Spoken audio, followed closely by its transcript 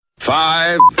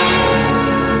5,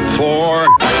 4,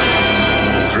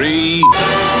 3,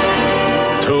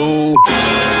 2,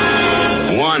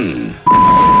 1.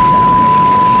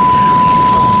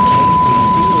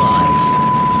 KCC Live.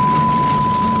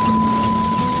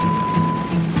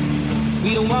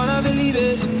 We don't wanna believe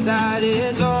it, that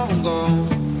it's all gone.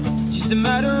 Just a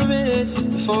matter of minutes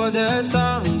before the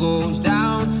sun goes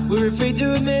down. We're afraid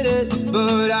to admit it,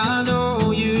 but I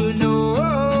know you know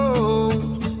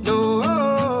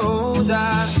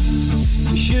that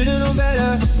we should've known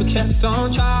better, but kept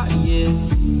on trying.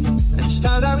 And it's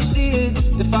time that we see it,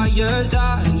 the fire's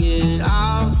dying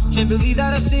out. Can't believe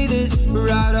that I see this, we're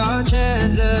out our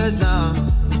chances now.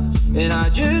 And I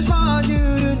just want you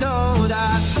to know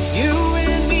that you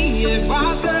and me, it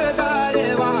was good, but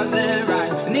it wasn't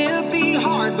right. And it'll be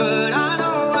hard, but I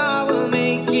know I will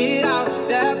make it out.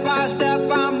 Step by step,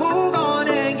 I move on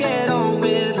and get on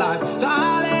with life. So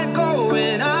I let go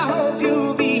and I hope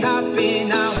you'll be happy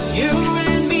now. You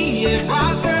and me, it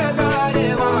was good, but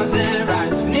it wasn't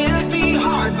right. And it'll be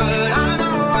hard, but I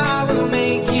know I will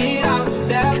make it out.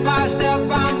 Step by step,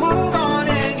 I move on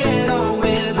and get on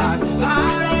with life. So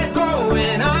I let go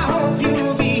and I hope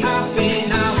you'll be happy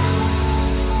now.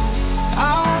 I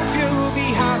hope you'll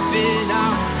be happy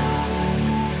now.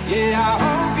 Yeah, I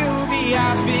hope you'll be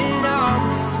happy now.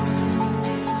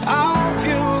 I hope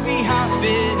you'll be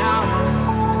happy now.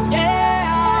 Yeah,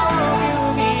 I hope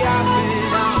you'll be happy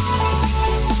now.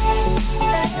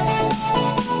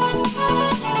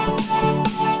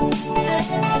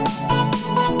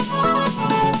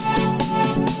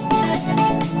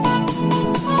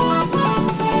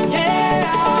 Yeah,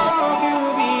 I hope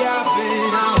you'll be happy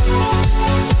now.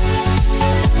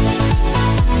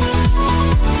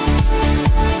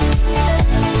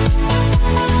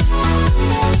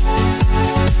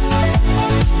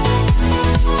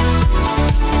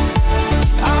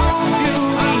 I hope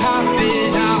you'll be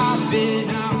happy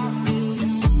now.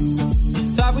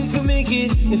 Thought we could make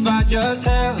it if I just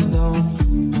held on.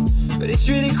 But it's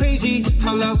really crazy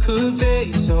how love could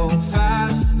fade so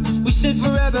fast. We said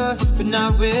forever, but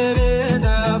now we're in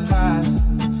the past.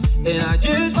 And I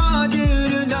just want you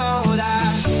to know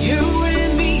that you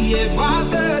and me, it was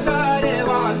good, but it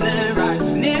wasn't right.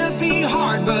 And it'll be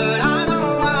hard, but I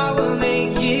know I will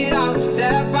make it out.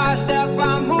 Step by step,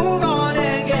 I move on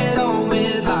and get on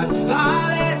with life. So I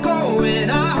let go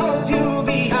and I hope you'll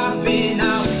be happy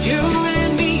now. You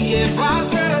and me, it was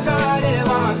good, but it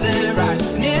wasn't right.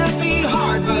 And it'll be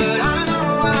hard, but I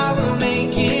know I will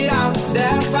make it out.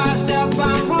 Step by step,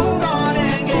 I move on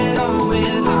and get on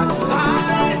with life. So I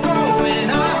let go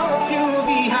and I hope you'll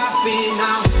be happy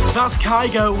now. That's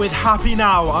Kygo with Happy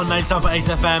Now on 97.8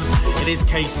 FM. It is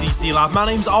KCC Live. My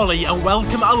name's Ollie and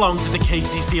welcome along to the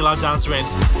KCC Live Dance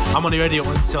Rinse. I'm on your radio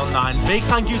until 9. Big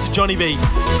thank you to Johnny B.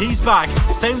 He's back,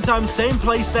 same time, same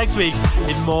place next week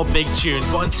in more big tunes.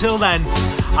 But until then,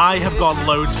 I have got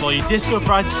loads for you. Disco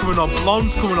Friday's coming up,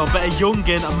 Blonde's coming up, Better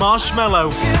Youngin,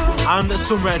 Marshmallow, and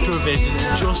some retro vision,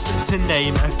 just to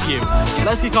name a few.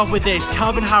 Let's kick off with this.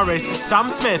 Calvin Harris, Sam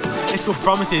Smith, It's Called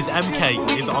Promises,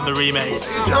 MK is on the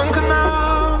remix. Drunk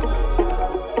now,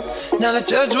 now to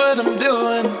judge what I'm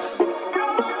doing.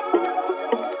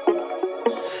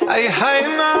 Are you high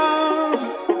enough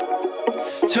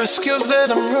to skills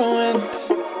that I'm ruined?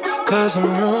 Cause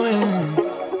I'm ruined.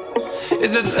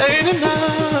 Is it late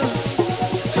enough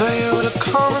for you to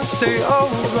come and stay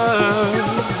over?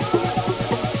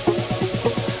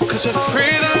 Cause we're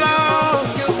free to love,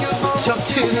 so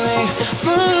tease me.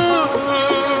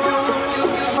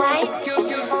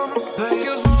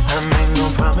 I made no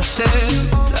promises,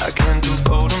 I can't do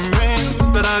golden rings,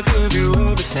 but I'll give you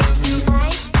everything.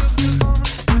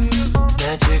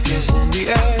 Magic is in the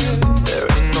air, there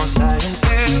ain't no science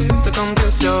here, so come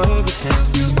get your everything.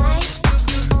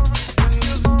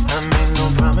 I made no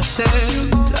promises,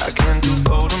 I can't do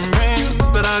golden rings,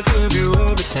 but I'll give you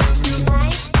everything.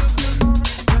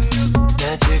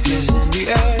 Magic is in the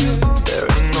air, there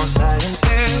ain't no science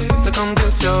here, so come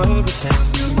get your everything.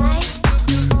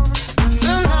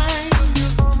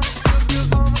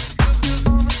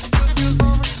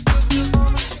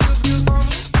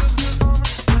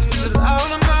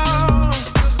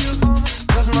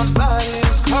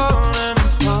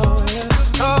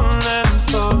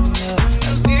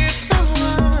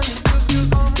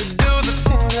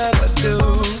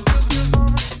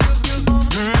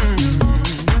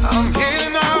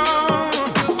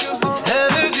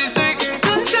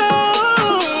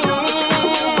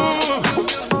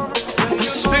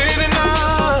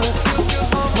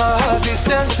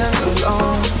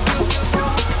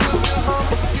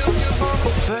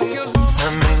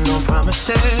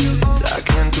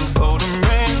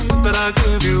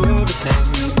 you everything.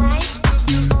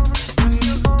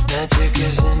 Magic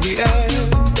is in the air.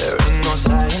 There ain't no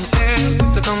science here,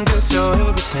 so come get your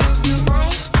everything.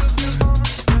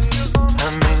 I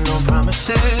made no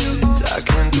promises. I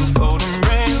can't do golden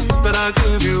rings, but I'll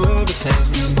give you everything.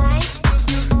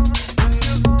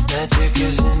 Magic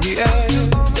is in the air.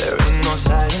 There ain't no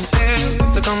science here,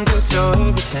 so come get your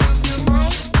everything.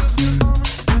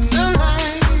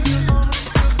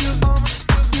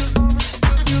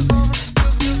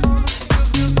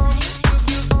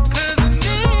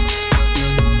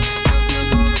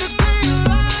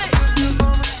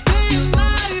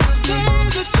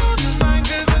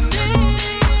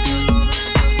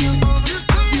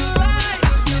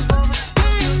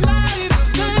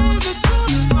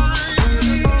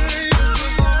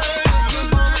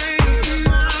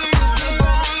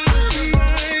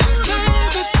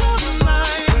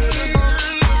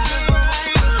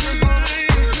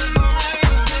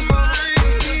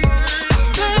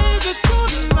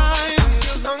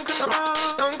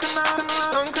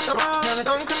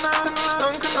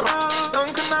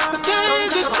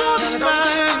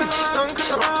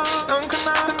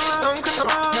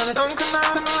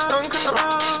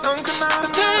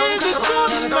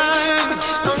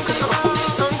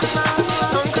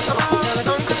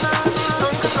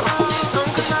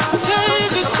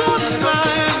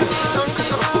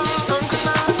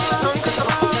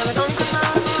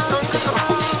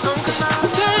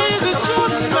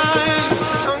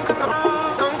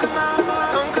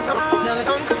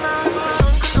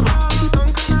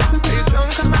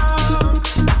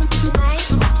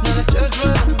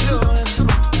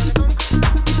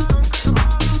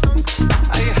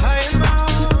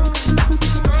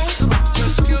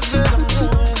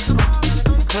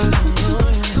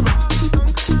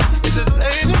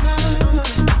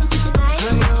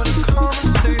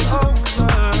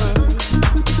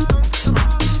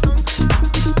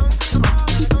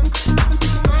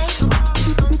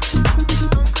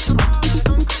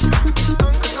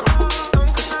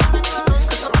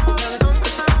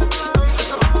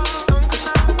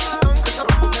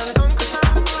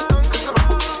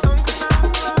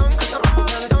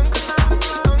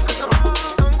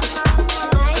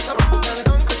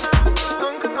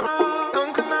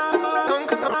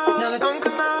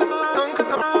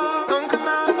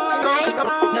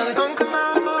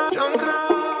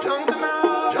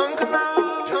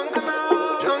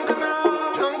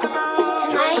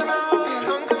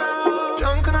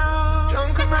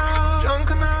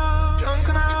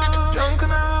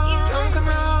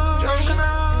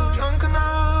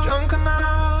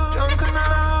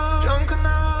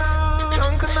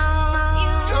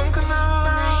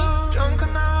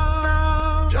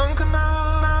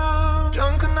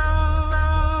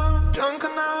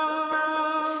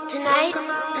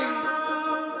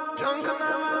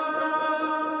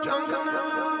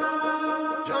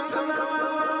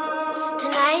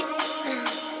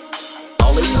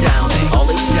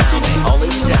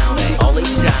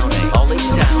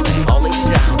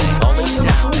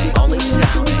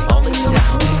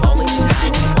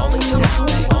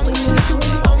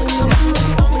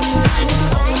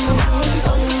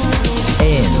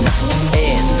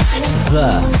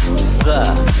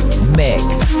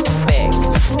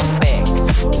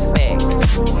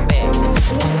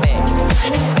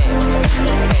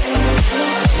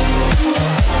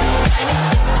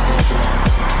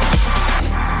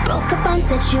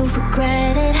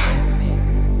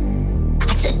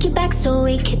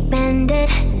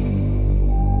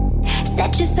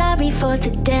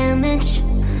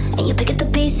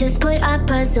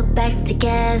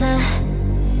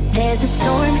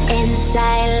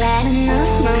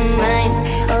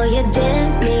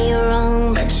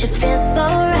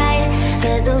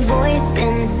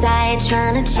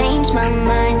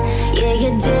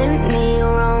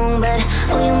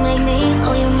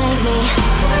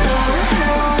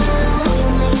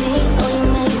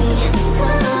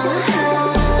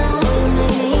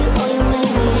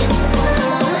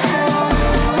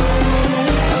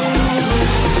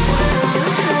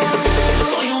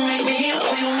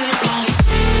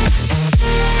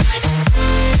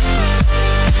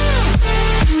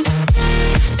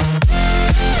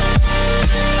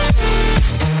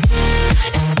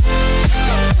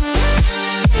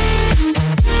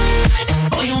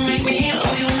 Oh, you make me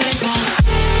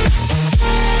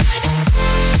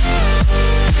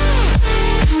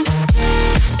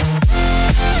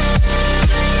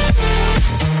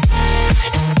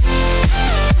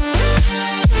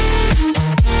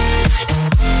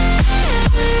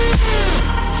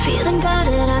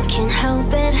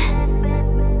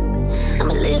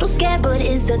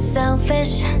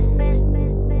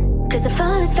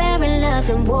fair in love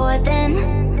and war then.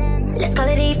 Let's call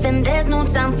it even, there's no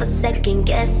time for second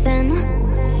guessing.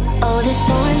 Oh, the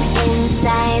storm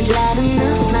inside's lighting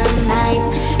up my mind.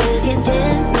 Cause you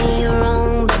did me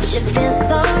wrong, but you feel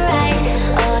so right.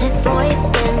 Oh, this voice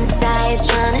inside's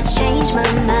trying to change my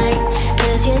mind.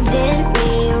 Cause you did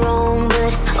me wrong,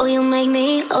 but oh, you make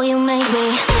me, oh, you make me.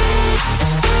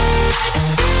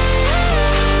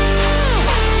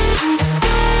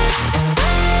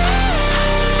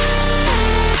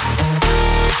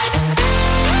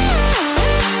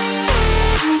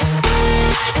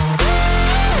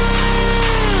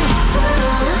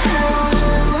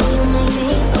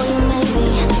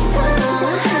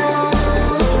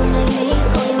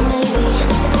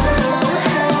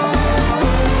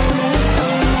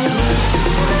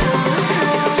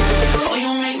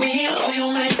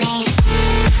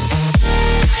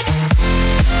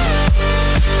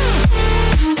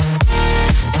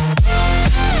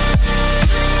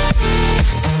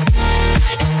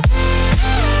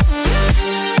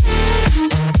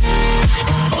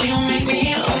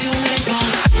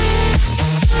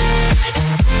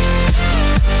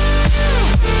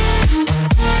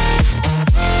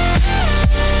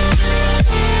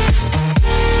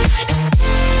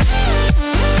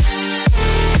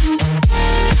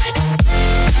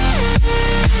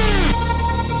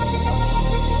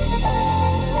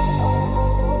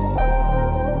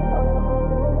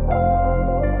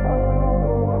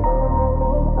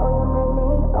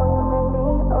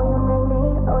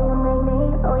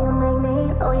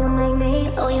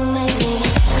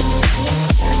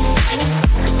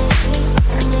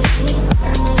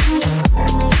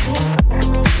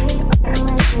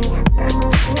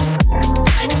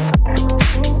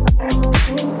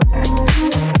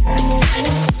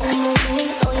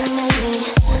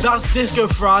 Disco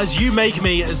Fries, You Make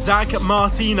Me, Zach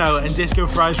Martino and Disco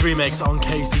Fries remix on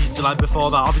KCC Live. Before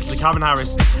that, obviously Calvin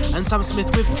Harris and Sam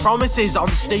Smith with Promises on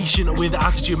the station with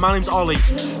Attitude. My name's Ollie,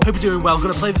 hope you're doing well.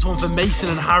 Gonna play this one for Mason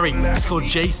and Harry. It's called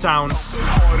J Sounds.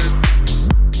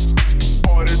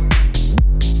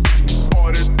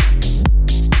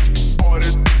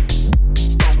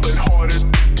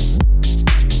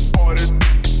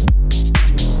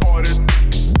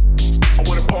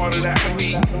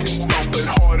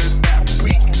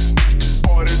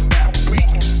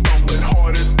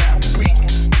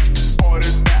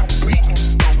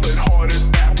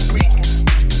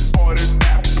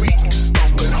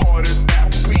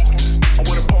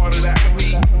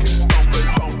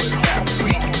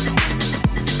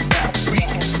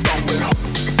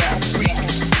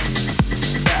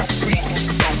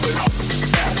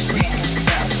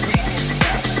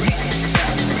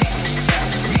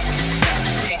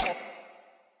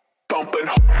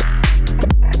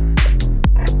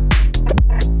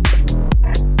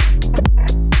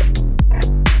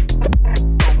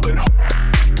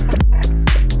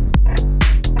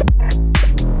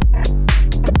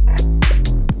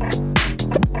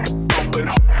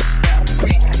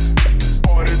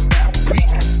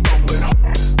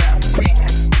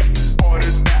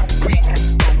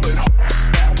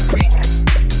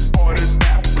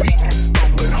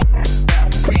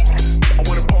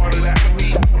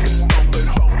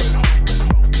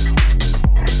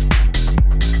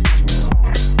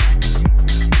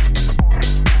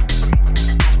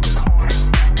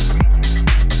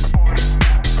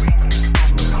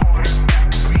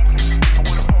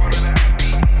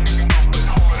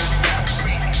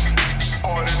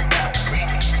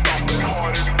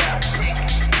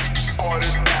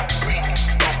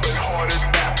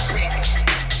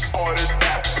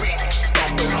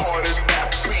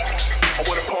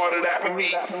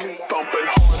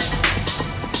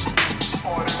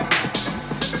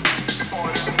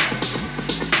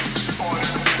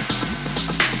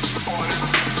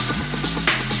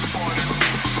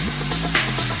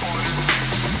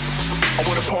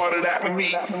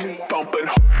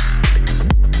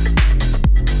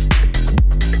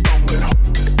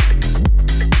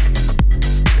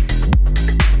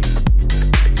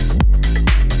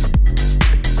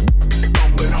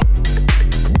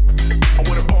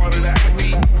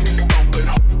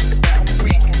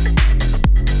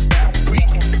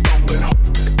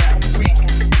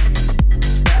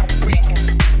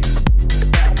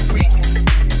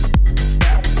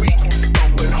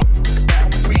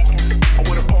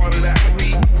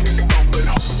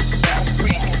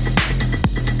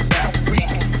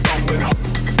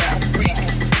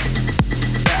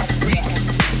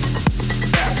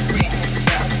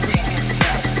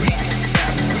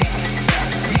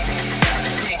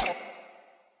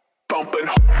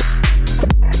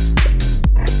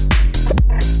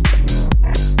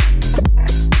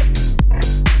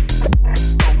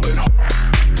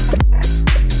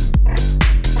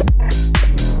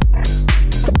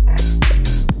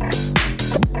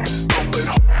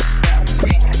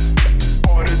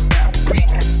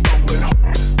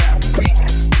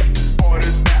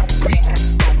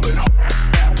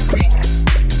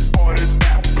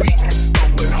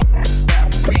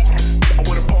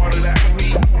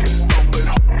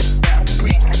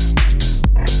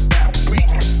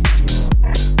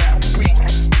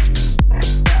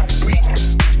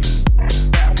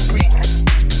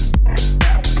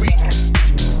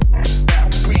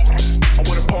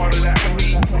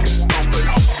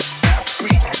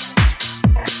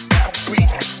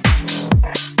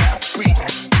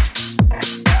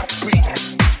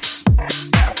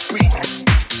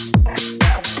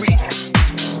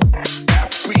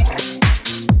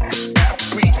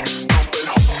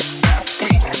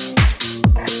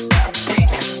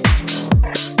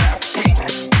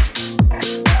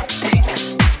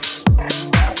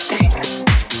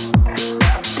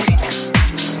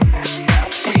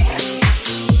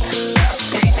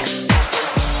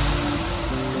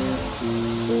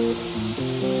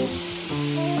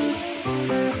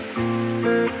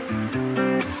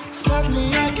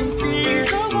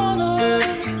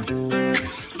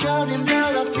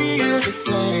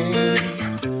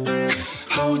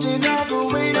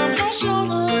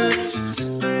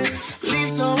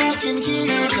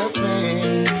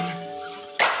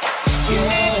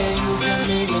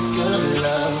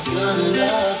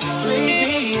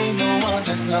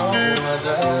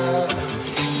 other.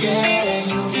 Yeah,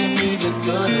 you give me the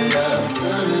good love,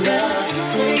 good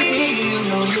love. Baby, you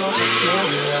know you're the good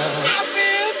love. I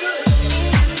feel good.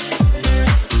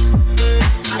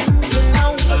 I know you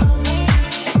know.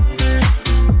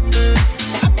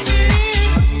 I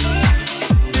feel good.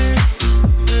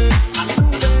 I know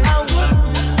you know.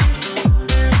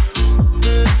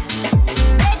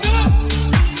 So good.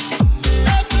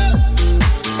 So good.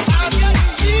 I got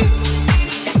you.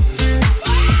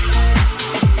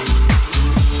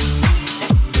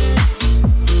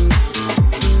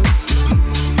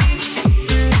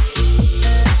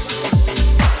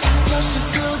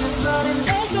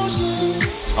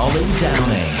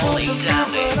 Ollie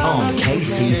Downing on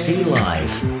KCC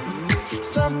Live.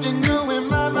 Something new in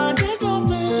my mind is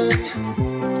open.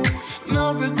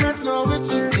 No regrets, no, it's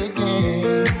just a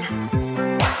game.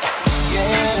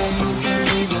 Yeah, you give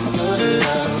me the good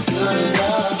love, good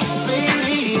love.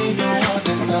 Baby, you know what,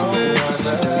 there's no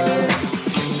other.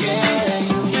 Yeah,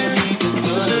 you give me the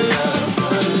good love,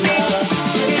 good love.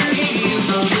 Baby, you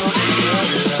know you're the good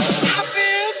love. I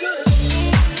feel good.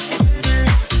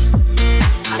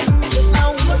 I know you know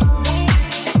what.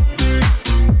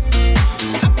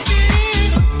 I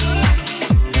feel good.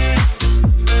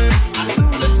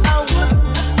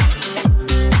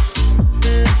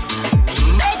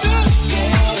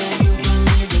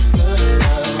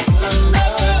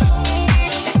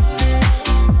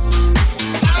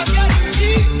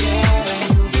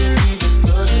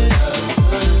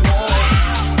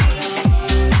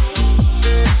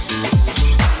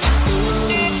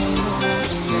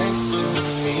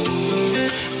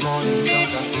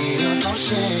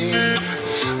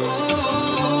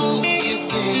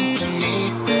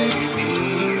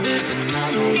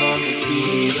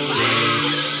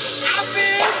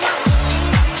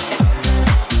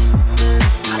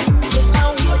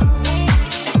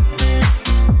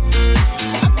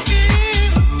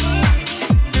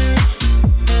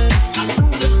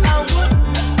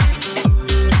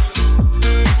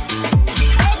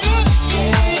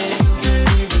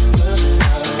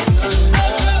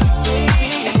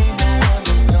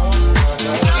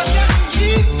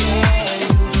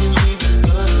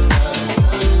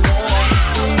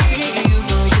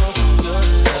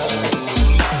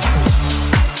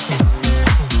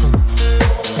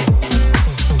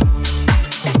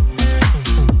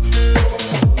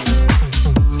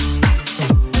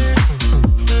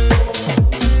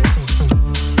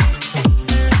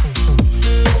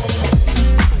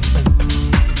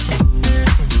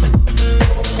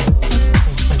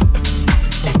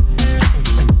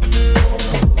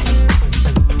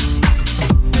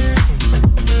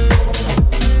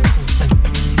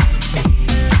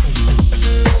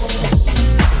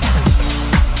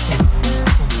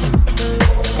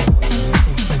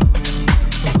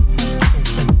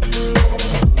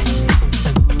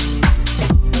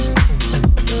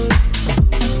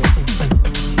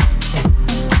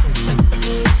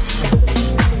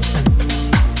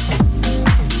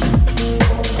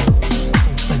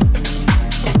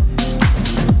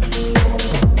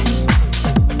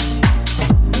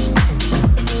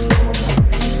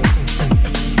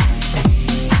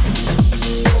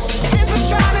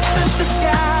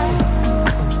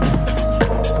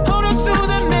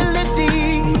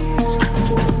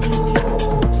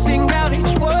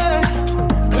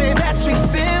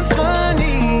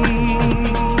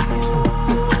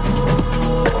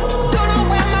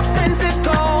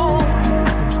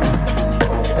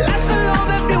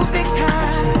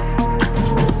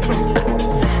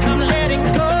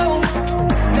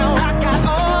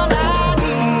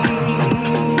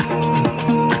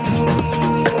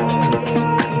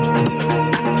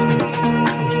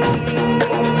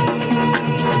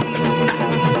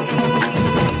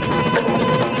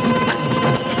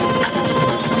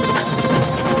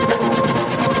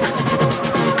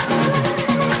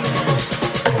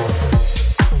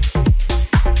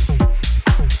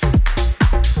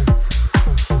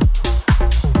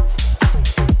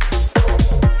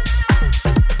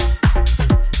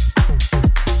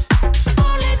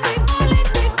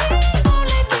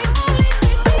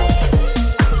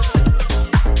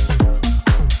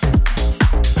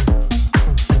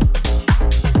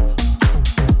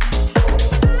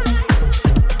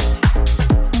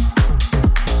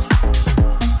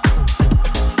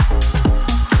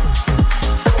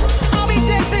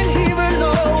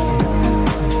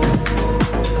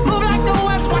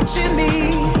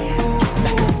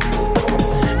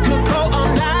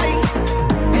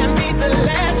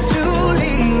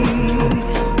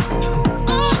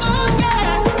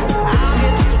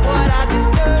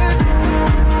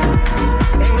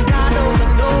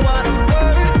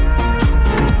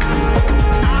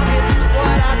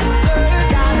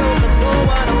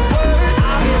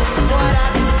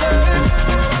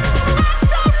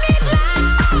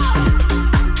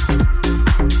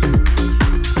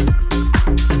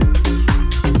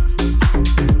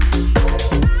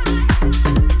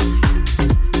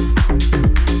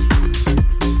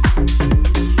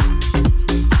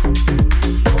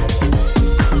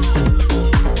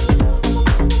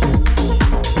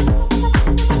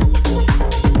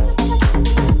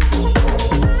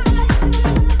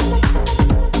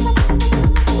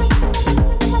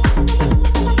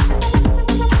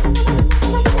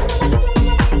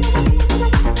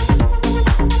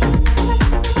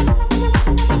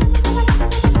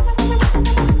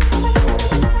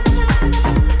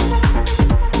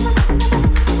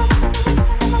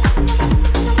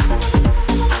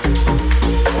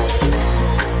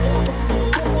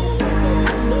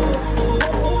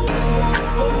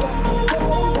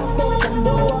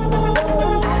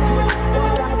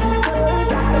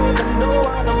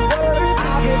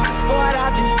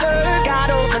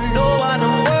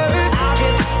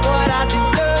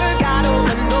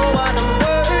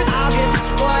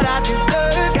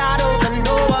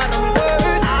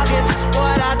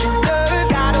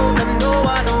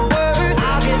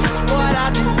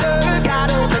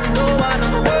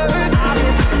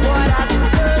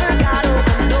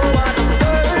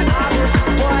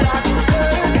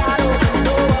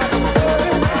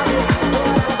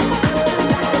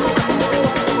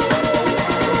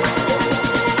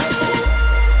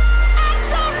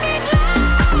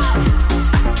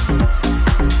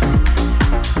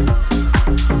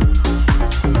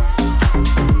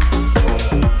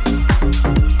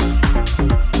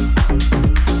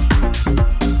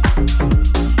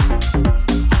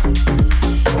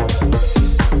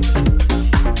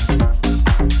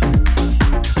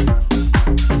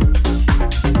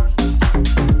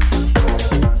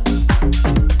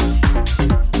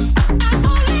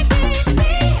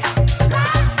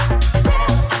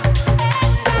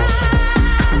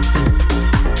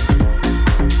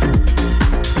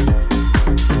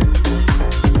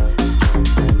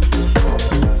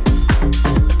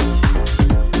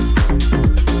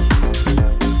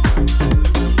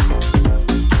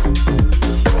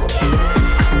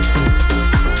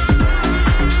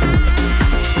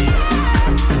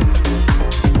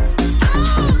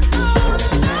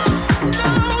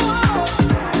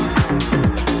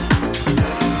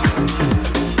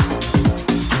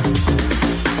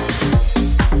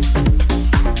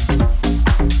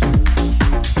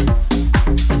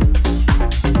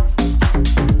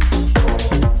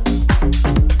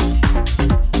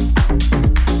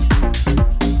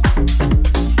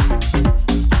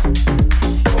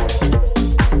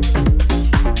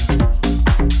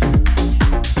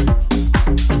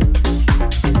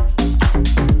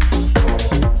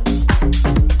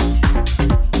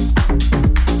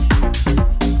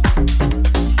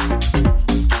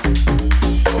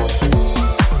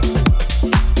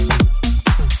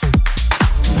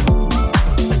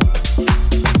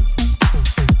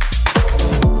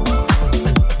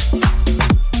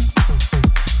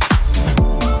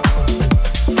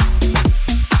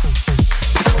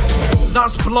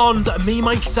 That's Blonde, Me,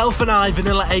 Myself and I,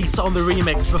 Vanilla 8 on the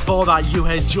remix. Before that, you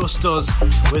heard Just Us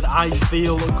with I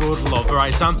Feel Good Love.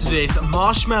 Right, time to do it.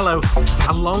 Marshmello,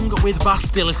 along with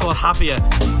Bastille, is called Happier.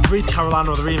 Reed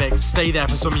Carolina on the remix. Stay there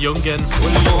for some Young'un.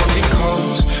 When the morning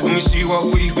comes and we see what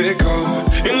we've become,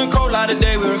 in the cold light of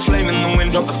day we're a flame in the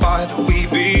wind of the fire that we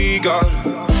begun.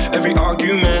 Every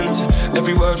argument,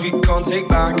 every word we can't take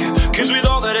back, 'cause with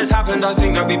all that has happened I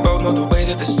think that we both know the way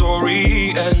that the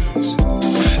story ends.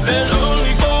 Then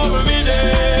only for a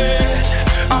minute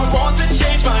I want to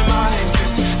change my mind,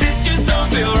 'cause this just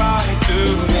don't feel right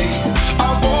to me.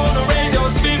 I wanna raise your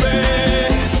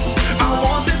spirits, I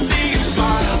want to see you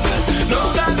smile, but no,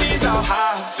 that means I'll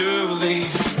have to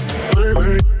leave.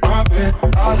 Baby, I've been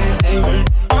darling, baby,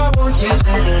 I want you to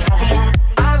be happier,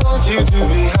 I want you to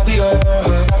be happier,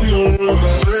 happier.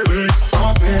 Baby,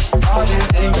 I've been darling,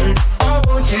 baby, I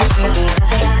want you to be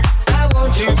happier, I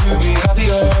want you to be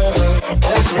happier.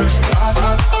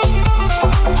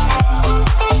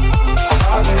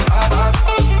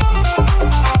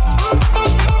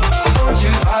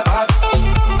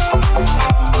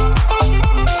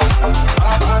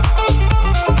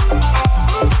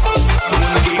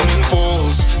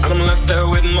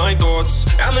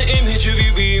 And the image of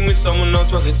you being with someone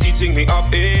else, well, it's eating me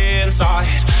up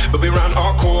inside. But we ran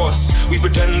our course, we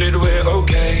pretended we're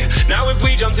okay. Now if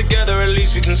we jump together, at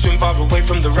least we can swim far away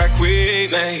from the wreck we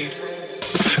made.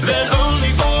 Then only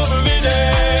for a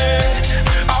minute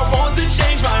I want to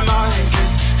change my mind,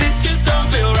 'cause this just don't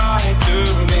feel right to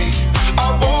me.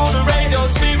 I wanna raise your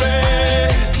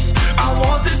spirits, I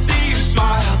want to see you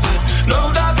smile, but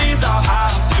no, that means I'll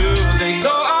have to leave.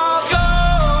 So I'll go,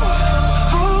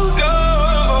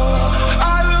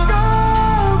 I will go.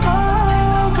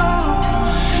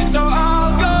 So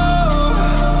I'll go,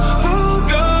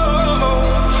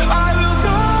 I will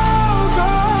go.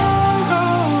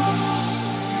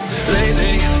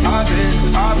 Lately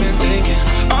I've been thinking,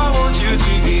 I want you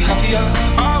to be happier,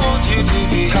 I want you to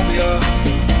be happier.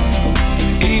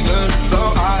 Even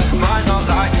though I might not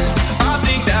like this, I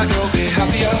think that you'll be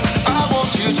happier, I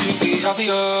want you to be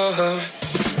happier.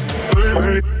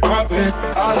 Baby, I've been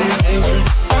thinking,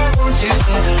 I want you to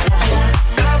be happier,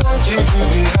 I want you to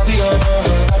be happier,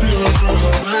 happier.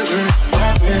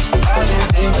 Baby, I've been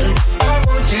thinking, I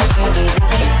want you to be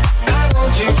happier, I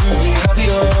want you to be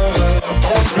happier.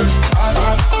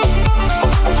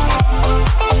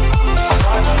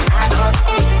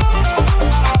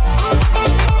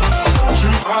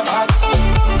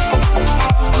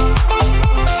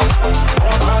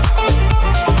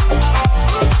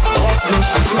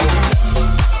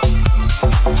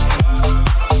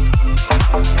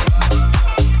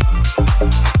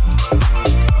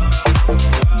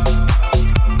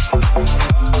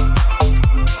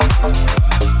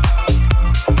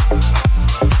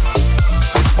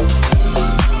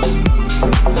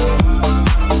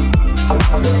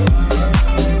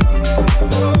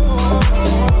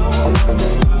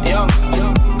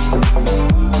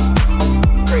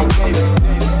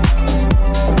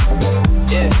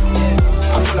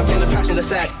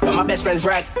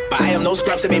 Rag, but I am no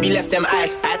scrub, so baby left them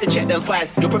eyes. I had to check them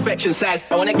files, your perfection size.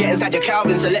 I wanna get inside your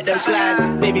Calvin, so let them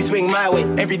slide. Baby swing my way,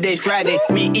 every day's Friday.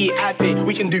 We eat, I pay,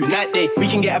 we can do night day. We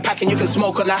can get a pack and you can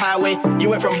smoke on the highway. You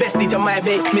went from bestie to my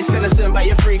babe, Miss Innocent, but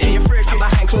you're freaky. And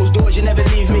behind closed doors, you never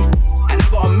leave me. And I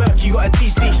got a Merc, you got a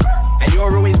TT. And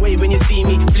you're always wave when you see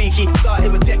me, fleeky.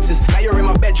 Started with Texas, now you're in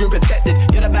my bedroom protected.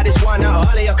 You're the baddest one out of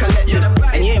all of your collective.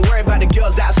 And you ain't worried about the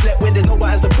girls that I slept with. There's no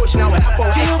buttons to push now when I phone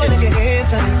exes. You wanna get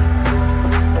into me,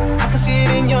 I can see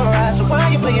it in your eyes, so why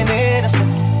you playing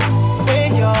innocent?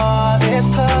 When you're this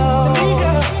close to me,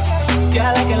 girl. Yeah,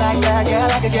 I like it like that, yeah, I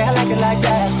like it, yeah, I like it like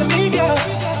that. To me, girl,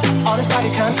 all this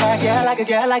body contact, yeah, I like it,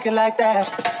 yeah, I like it like that.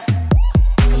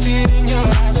 I can see it in your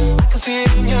eyes, I can see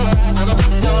it in your eyes, I don't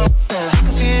want it all. I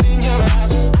can see it in your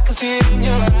eyes, I can see it in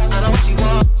your eyes, I know what you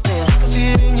want. I can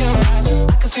see it in your eyes,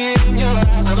 I can see it in your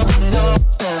eyes, I don't want it all.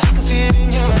 I can see it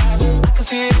in your eyes, I can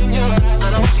see it in your eyes, I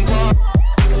know what you want.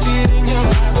 I can see it in your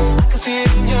eyes, I can see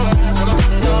it in your eyes, I don't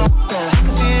want it all. I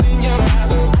can see it in your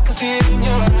eyes, I can see it in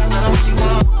your eyes, I know what you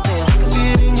want. I can see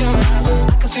it in your eyes,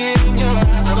 I can see it in your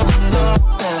eyes, I don't want it all.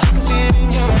 I can see it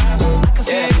in your eyes, I can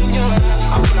see it in your eyes.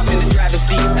 I pull up in the driver's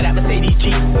seat of that Mercedes G.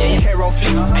 Yeah, your hair on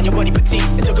fleek and your body petite.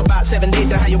 It took about 7 days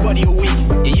to have your body a week.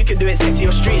 Yeah, you can do it sexy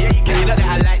or street. Yeah, you know that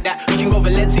I like that. We can go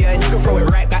Valencia and you can throw it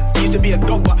right back. Used to be a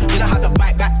dog, but you know how to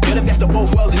fight back. You're the best of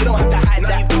both worlds and you don't have to hide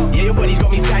that. Yeah, your body's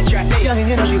got me sidetracked. Young and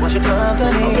you know she wants your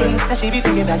company, and she be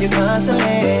thinking about you constantly.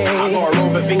 I got her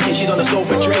over thinking she's on the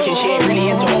sofa drinking. She ain't really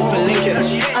into open linking.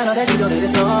 I know that you don't do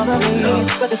this normally,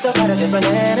 but this girl got a different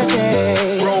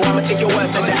energy. Bro, I'ma take your word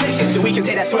for that, so we can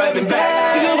take that swerving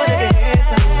back. Do you wanna get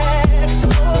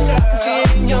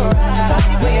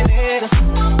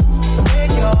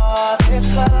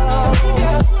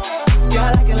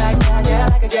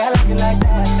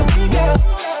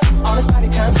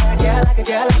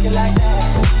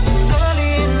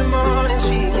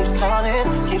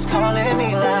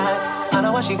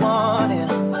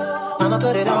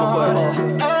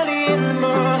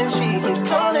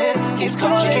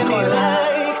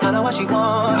she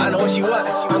want. I know what she want.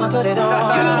 I'ma put it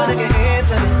on. You wanna get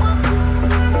into me.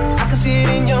 I can see it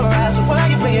in your eyes. So why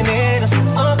you playing innocent?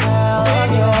 Oh girl,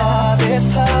 when you're this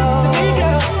close to me,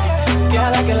 girl. Yeah, I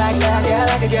like it like that. Yeah, I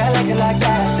like it. Yeah, I like it like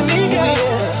that. To me, girl.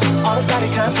 Yeah. All this body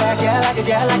contact. Yeah, I like it.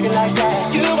 Yeah, I like it like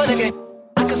that. You wanna get.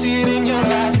 I can see it in your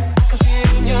eyes. I can see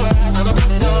it in your eyes. I'ma put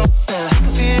it on. I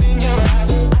can see it in your eyes.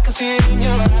 I can see it in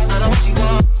your eyes. I know what you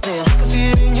want. I can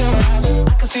see it in your eyes. I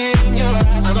can see it in your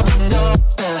eyes. I'ma put it on.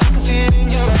 I can see it in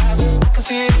your eyes. I can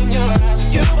see it in your eyes.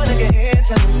 You wanna get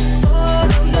into it. Oh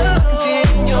no, I can see it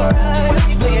in your eyes. So when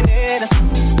you playing innocent,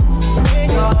 when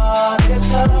you're this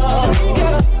close,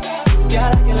 yeah, I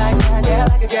like it like that. Yeah, I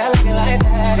like it. Yeah, I like it like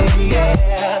that.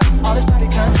 Yeah, all this body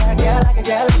contact. Yeah, I like it.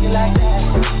 Yeah, I like it like that.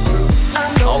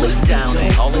 Hold it down,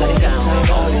 hold it down,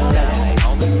 hold it down,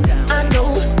 hold it down. I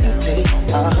know you take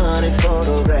 100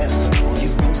 photographs before you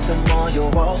post them on your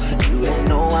wall. You don't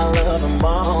know I love them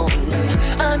all.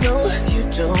 I know you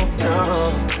don't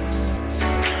know.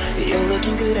 You're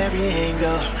looking good every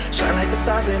angle, shine like the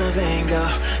stars in a Van Gogh.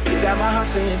 You got my heart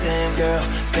saying damn girl,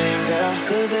 damn girl.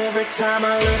 Cause every time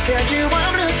I look at you,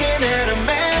 I'm looking at a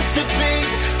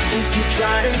masterpiece. If you're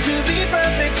trying to be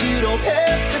perfect, you don't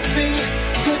have to be.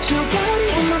 Put your body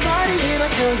on my body and I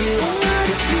tell you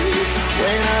honestly,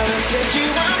 when I look at you,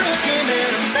 I'm looking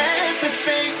at a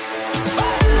masterpiece.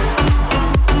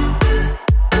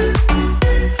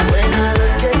 When I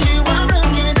look at you, I'm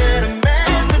looking at a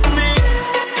masterpiece.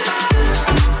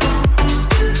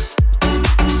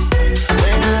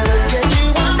 When I look at you,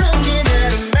 I'm looking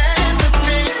at a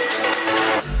masterpiece.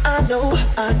 I know,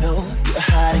 you're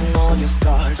hiding all your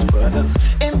scars, but those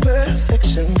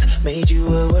imperfections made you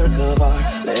a work of art.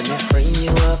 Let me frame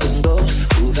you up in gold,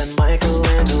 ooh, that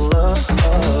Michelangelo.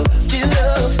 Oh,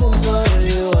 beautiful as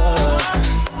you are.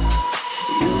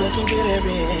 You looking good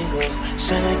every angle,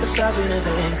 shine like the stars in a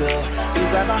Van Gogh. You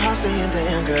got my heart saying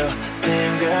damn girl,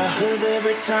 damn girl. Cause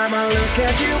every time I look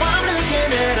at you, I'm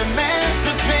looking at a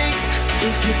masterpiece.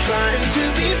 If you're trying to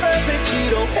be perfect, you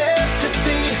don't have to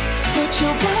be. Put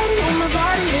your body on my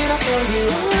body and I'll tell you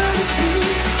honestly,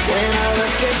 when I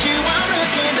look at you, I'm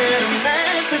looking at a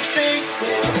masterpiece.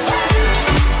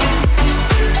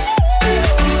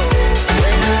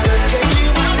 When I look at you,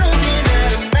 I'm looking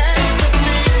at a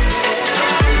masterpiece.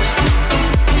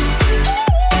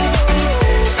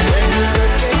 When I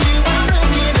look at you, I'm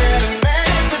looking at a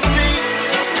masterpiece.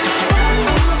 Body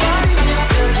on my body and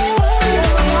I'll tell you, on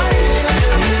my body and I'll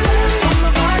tell you, on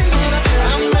my body and I'll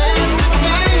tell you, masterpiece.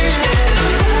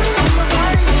 On my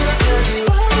body and I'll tell you,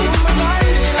 on my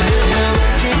body and I'll tell you,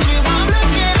 look at you, I'm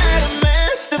looking at a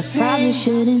masterpiece. Probably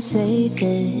shouldn't say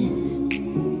this,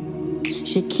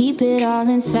 should keep it all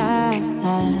inside,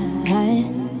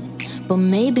 but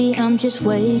maybe I'm just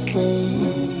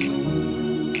wasted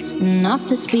enough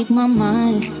to speak my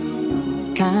mind.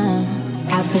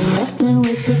 I've been wrestling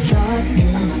with the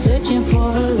darkness, searching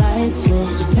for a light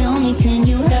switch. Tell me, can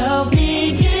you help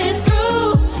me get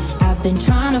through? I've been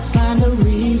trying to find a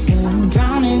reason,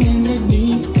 drowning in the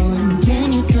deep end.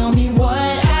 Can you tell me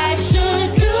what I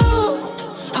should do?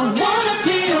 I wanna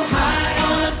feel high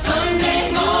on a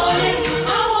Sunday morning. I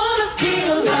wanna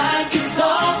feel like it's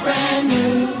all brand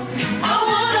new. I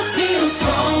wanna feel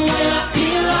strong when I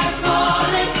feel like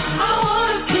falling. I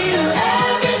wanna feel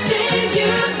everything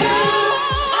you do.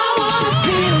 I wanna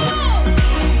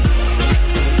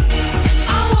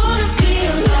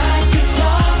feel like it's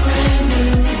all brand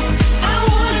new. I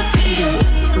wanna feel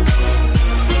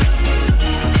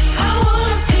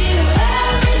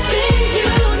everything you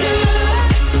do.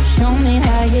 Show me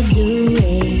how you do it.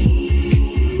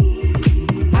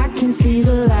 I can see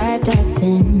the light that's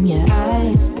in your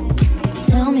eyes.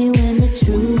 Tell me when the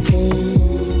truth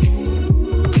is.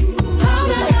 How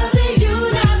the hell did you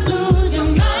not lose your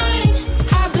mind?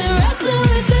 I've been wrestling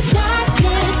with the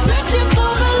darkness, searching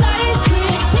for a light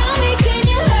switch. Tell me, can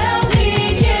you help me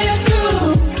get through?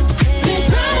 Been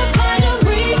trying to find a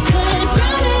reason,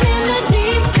 drowning in the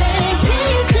deep end. Can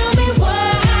you tell me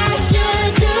what I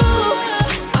should do?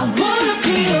 I wanna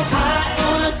feel high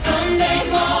on a Sunday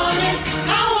morning. I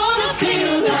wanna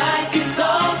feel like it's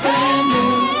all brand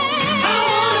new. I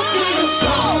wanna feel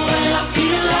strong when I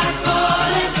feel like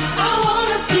falling. I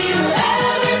wanna feel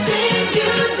everything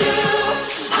you do.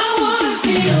 I wanna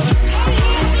feel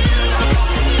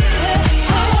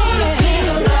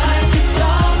like it's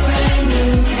all brand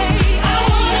new.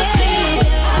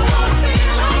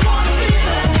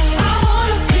 I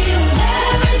wanna feel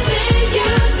everything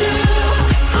you do.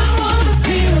 I wanna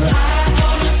feel high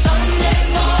on a Sunday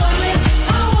morning.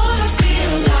 I wanna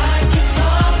feel like it's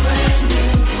all brand new.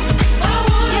 I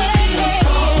wanna feel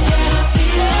strong when I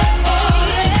feel like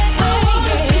falling. I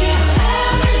wanna feel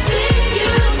everything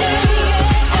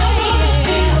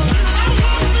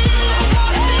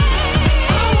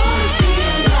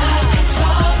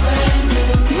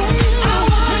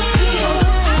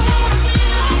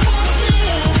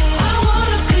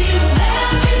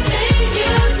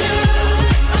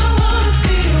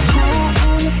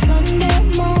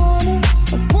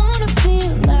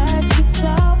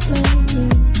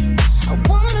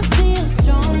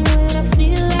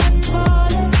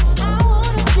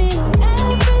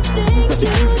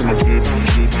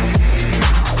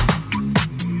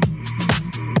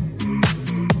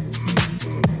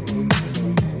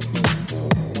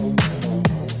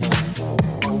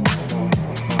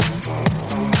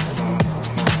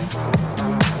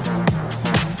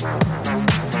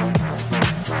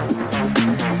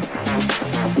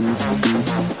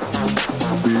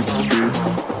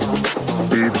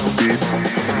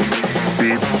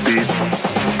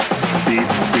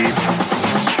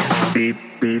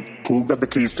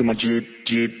to my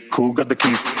Jeep, who got the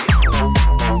keys?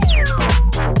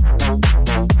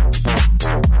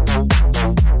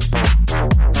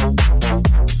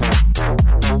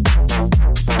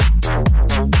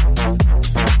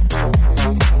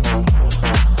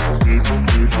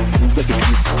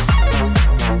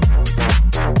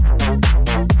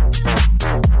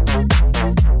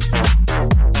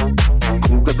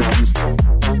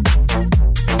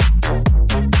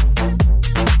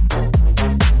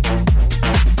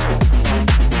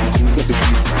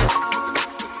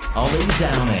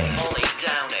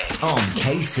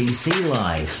 KCC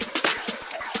Live.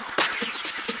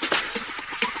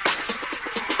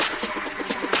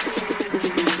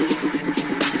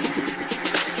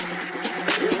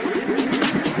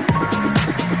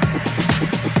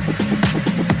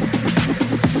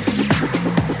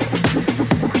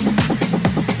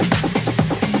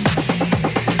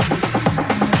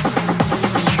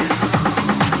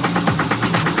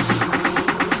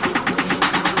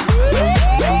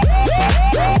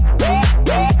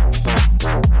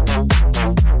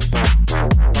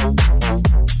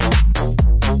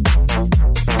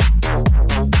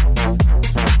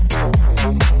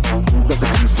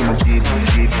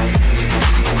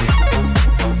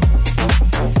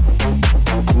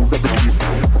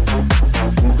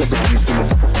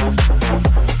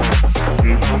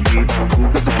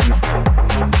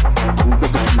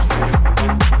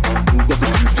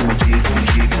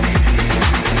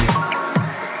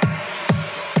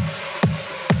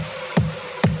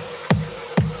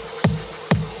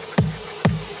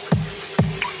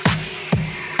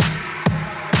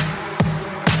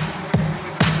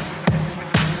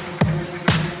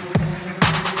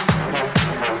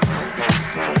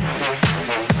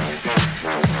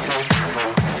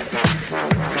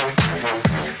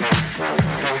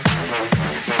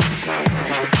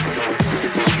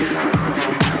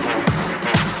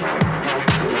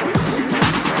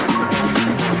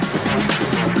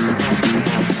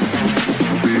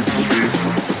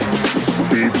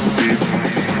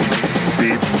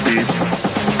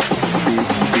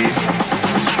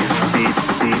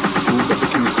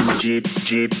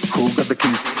 Jeep, who got the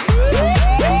keys?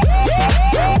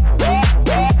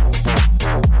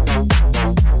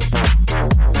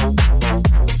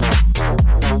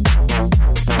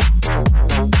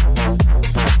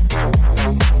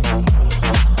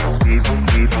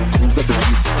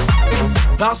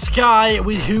 That's Sky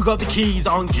with Who Got the Keys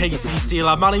on KCC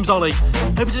Lab. My name's Ollie.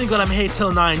 Hope you're doing good. I'm here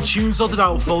till 9. Tunes are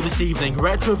doubtful this evening.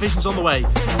 Retrovision's on the way.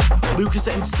 Lucas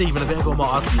and Stephen available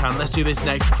more as can. Let's do this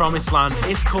next. Promised Land.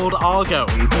 It's called Argo.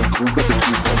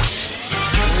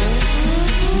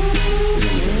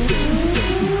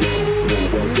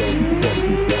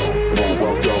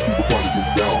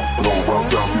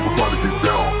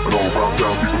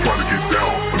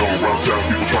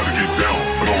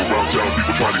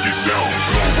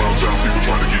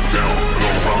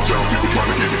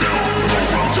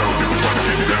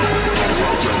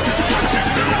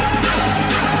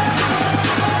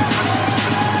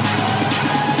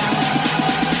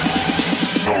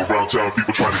 Town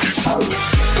people trying to get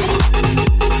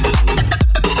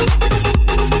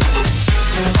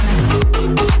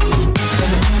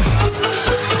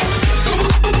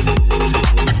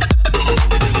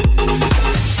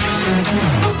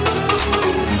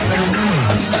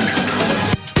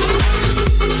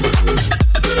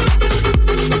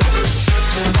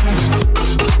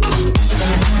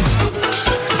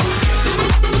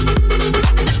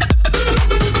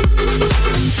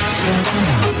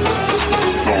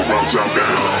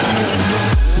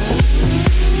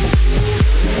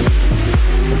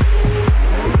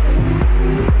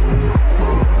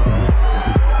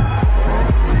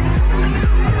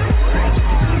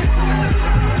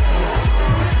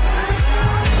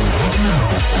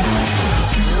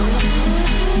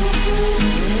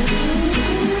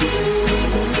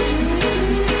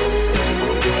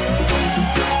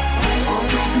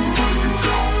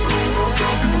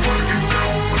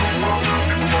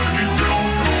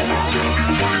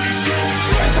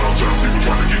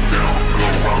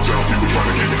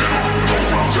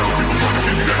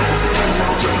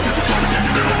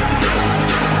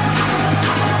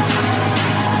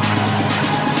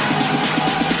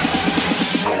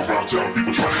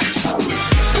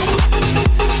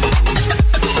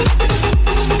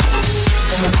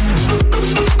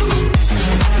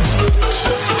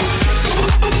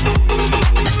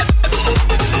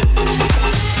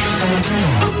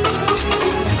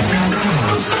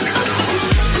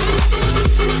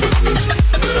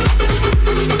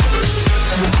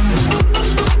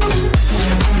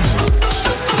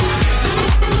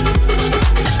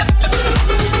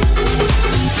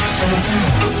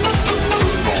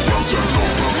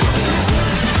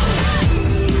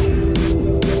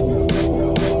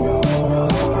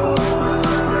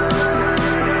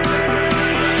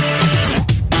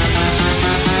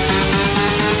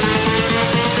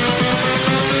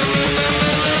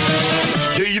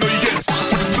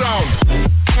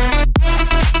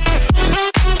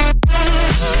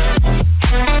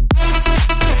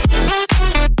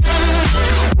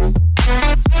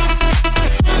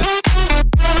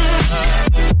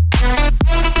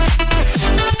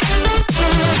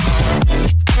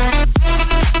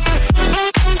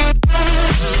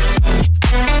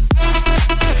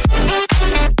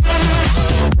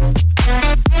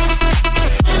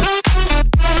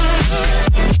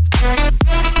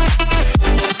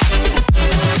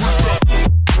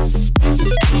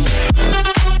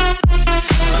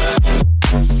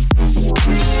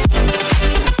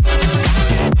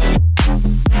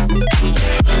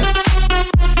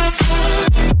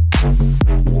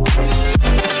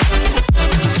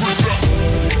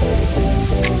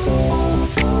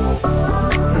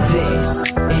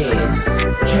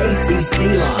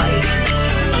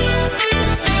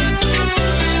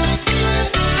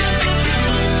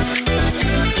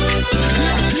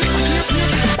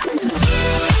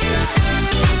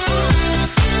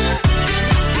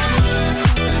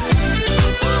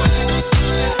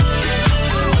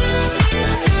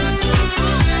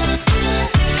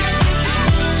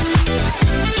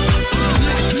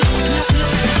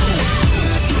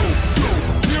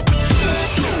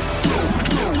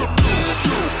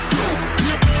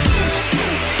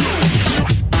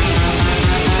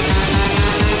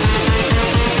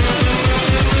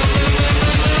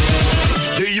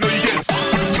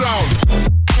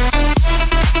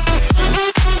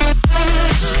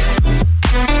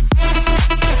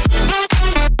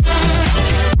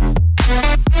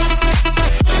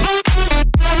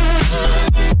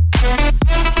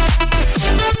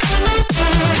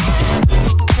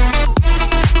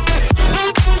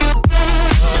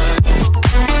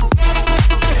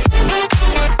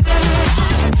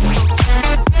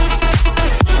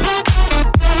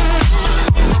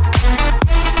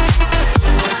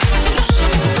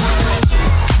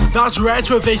That's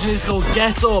Retrovision. It's called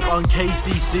Get Up on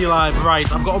KCC Live.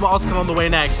 Right, I've got my article on the way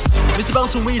next. Mr.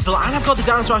 Belson Weasel, and I've got the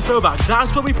Dance Right Throwback.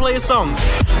 That's where we play a song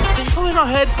that you've probably not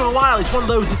heard for a while. It's one of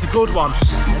those, it's a good one.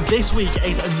 And this week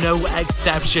is no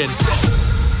exception.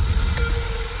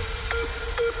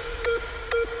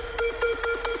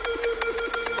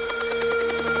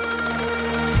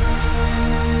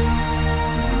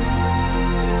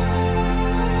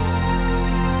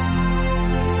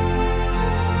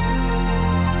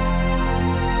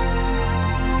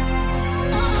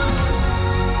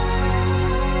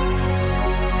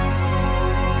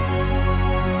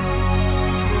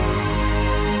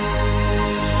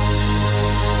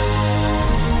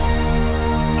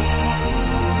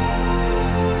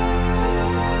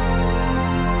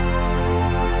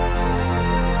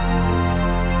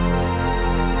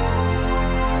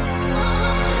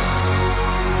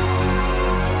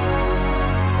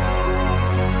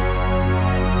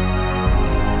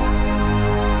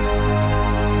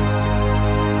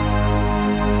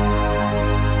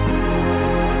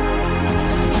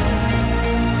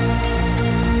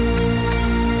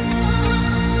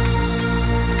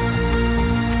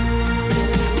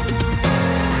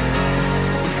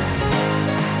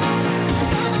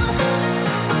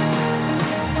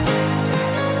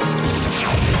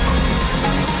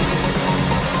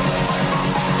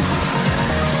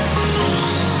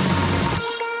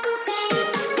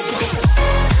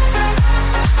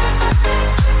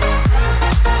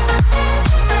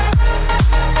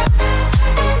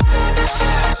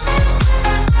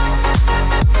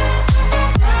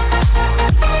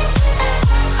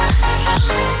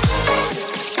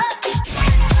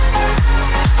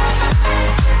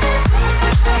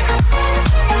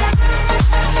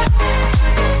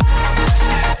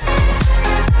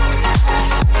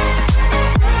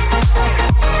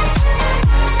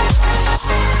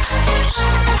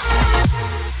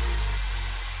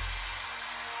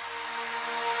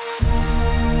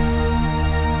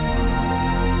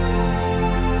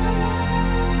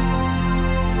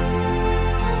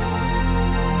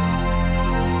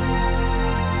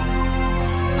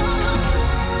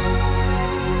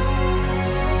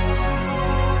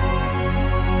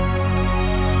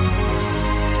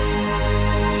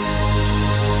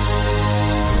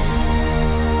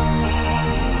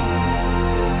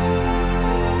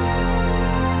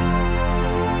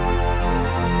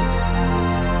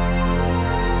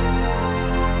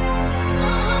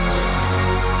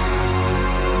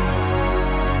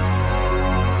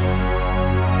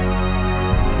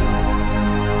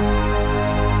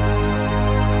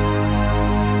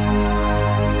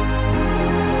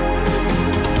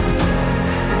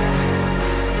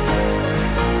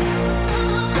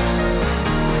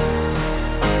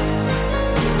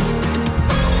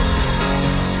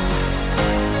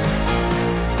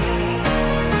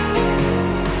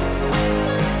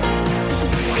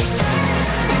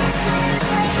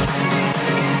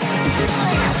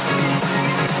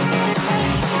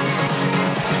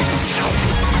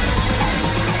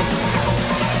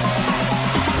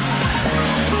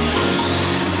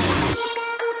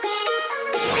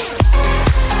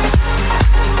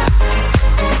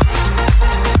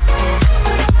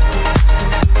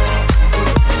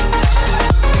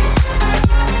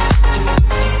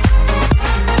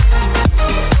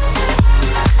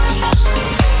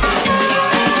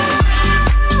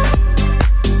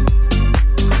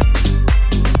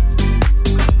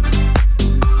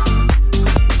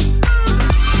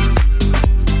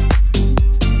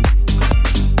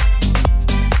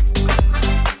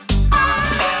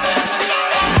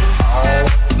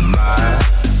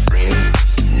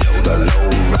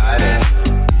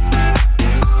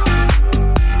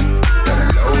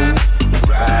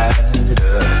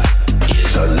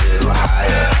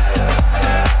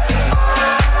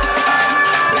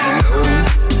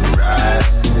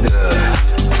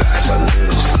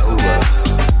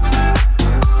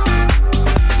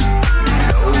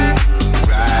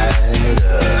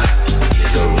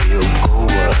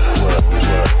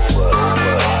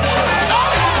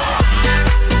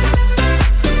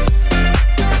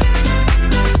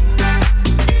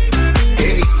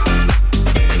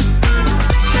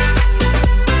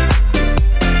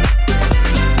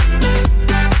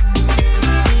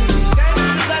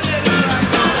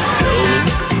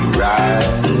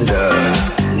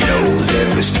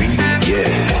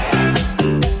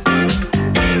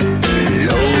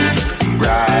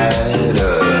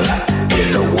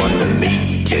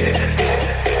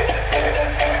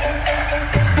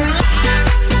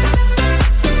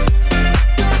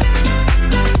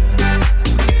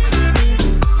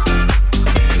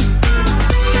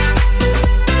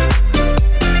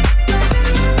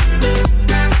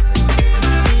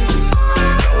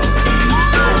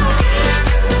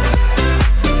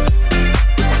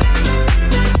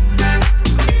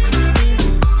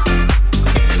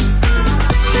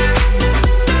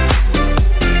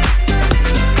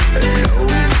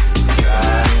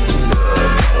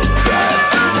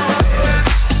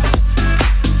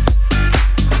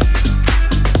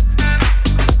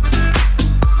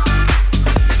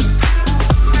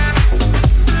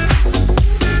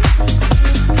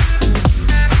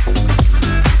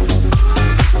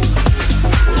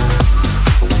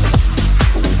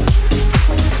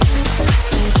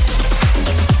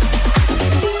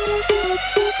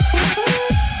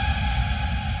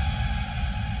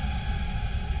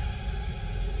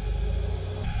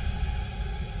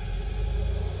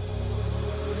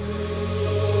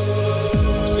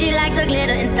 She liked the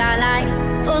glitter in starlight,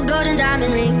 fool's gold and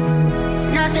diamond rings.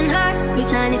 Nothing hurts but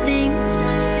shiny things.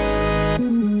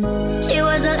 She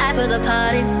was the life of the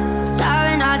party, star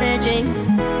in all their dreams.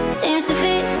 Seems to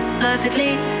fit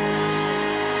perfectly.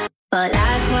 But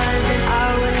life wasn't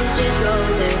always just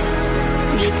roses.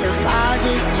 Need to fall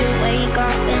just to wake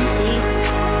up and see.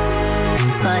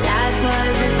 But life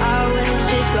wasn't always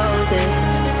just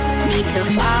roses. Need to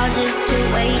fall just to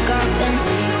wake up and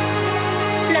see.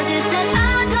 Plus she says I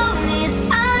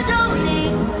don't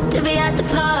need to be at the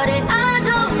party. I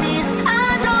don't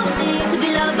need to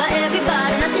be loved by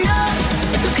everybody. Now she knows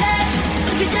it's okay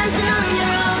to be dancing on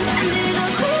your own and be the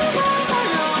queen of a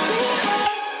lonely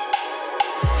heart.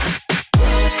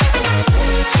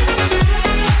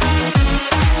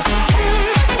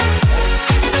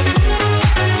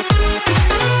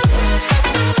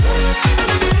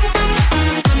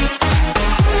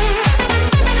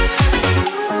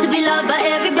 To be loved by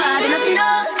everybody. Now she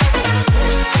knows.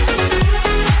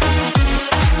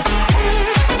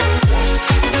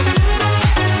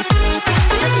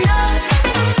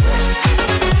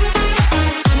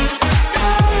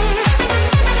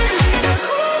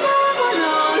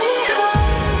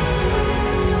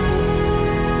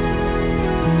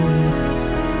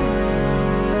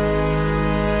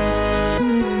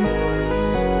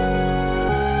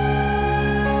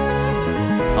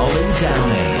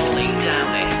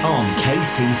 On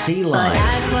KCC Live. But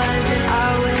life wasn't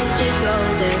always just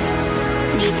roses.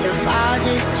 Need to fall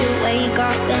just to wake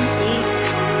up and see.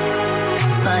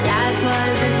 But life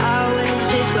wasn't always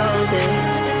just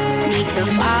roses. Need to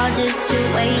fall just to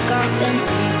wake up and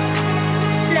see.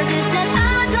 Plus she says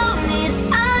I don't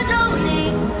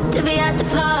need to be at the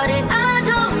party. I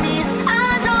don't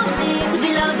need to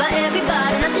be loved by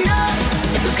everybody. Now she knows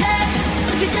it's okay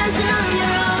to be dancing on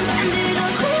your own and be the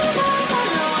queen of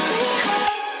a lonely heart.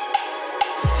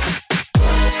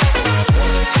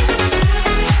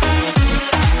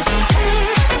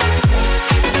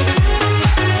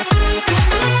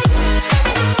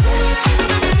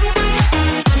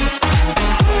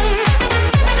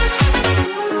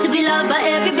 To be loved by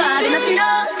everybody, now she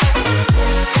knows.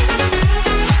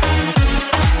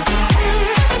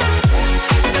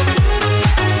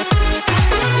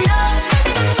 She knows.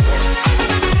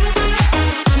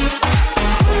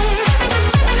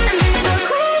 And be the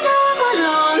queen of a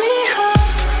lonely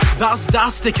heart. That's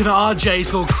Dastic and RJ.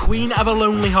 It's called Queen of a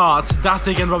Lonely Heart.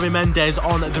 Dastic and Robbie Mendes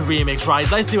on the remix. Right,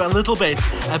 let's do a little bit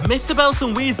of Mr.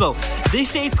 Belson Weasel.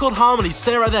 This is called Harmony.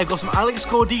 Stay right there. Got some Alex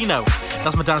Cordino.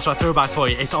 That's my dance right throwback for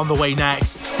you. It's on the way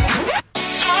next.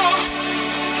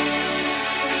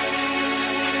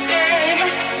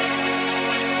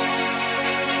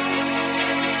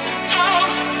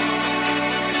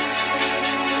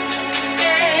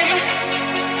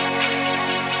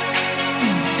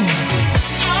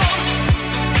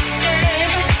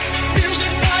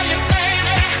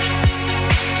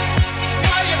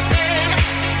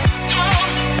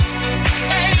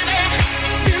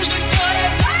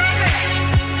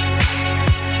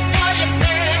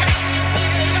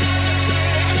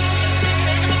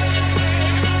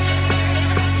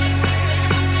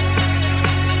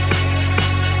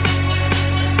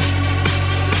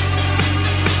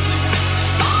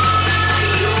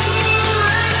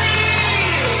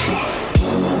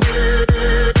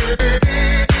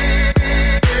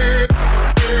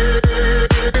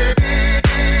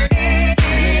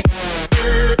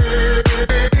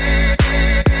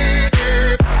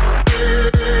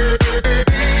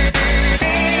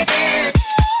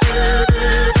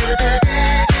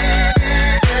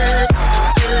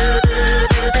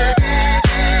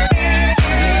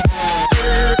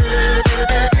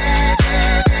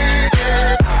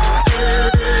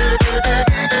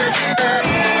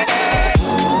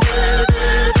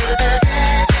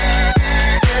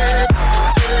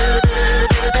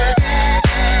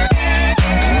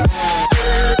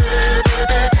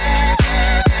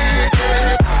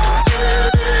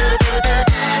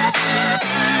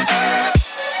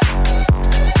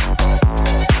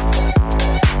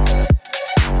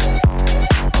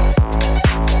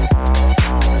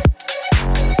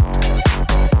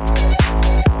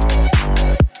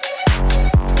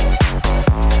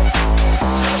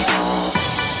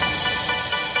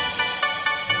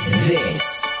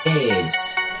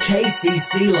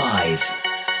 KCC Live.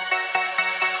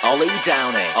 Ollie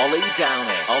Downey, Ollie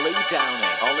Downey, Ollie Downey,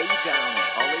 Ollie Downey,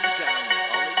 Ollie Downey.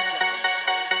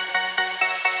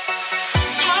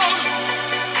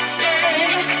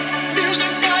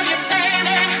 Music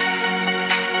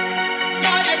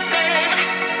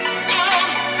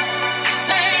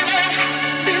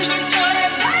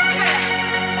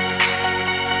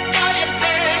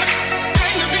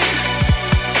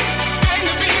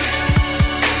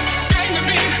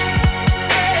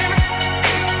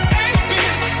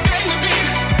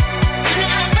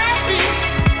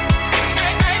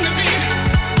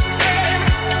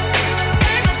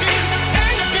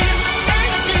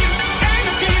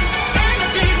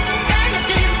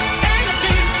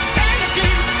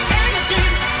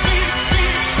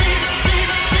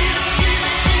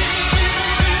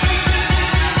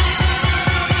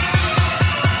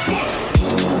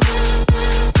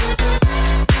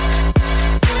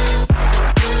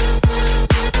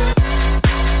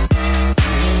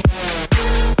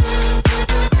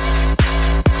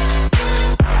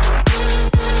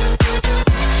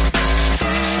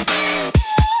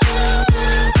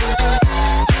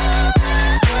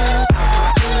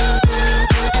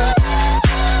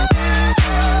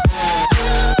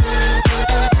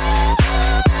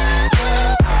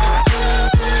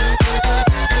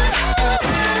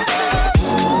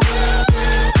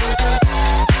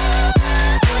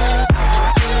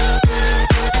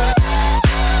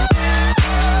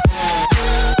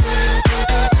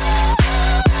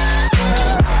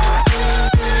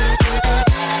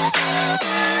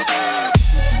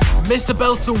Mr.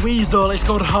 Belter Weasel, it's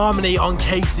called Harmony on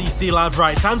KCC Live.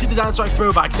 Right, time to the Dance Track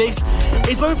Throwback. This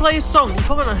is where we play a song you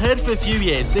probably haven't heard for a few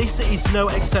years. This is no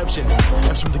exception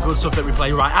of some of the good stuff that we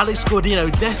play. Right, Alex Gaudino,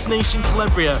 Destination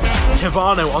Calabria,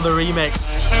 Cavano on the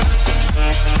remix.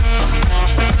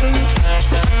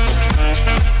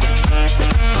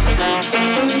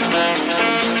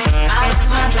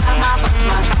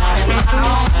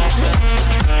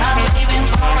 I'm leaving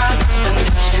for our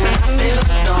destination. I still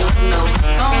don't know.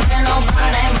 Something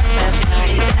nobody must have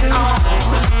been on.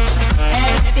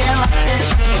 And if you like this,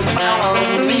 you can follow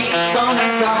me. So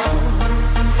let's go.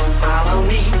 Follow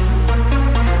me.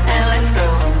 And let's go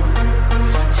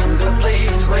to the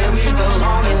place where we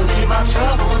belong and leave our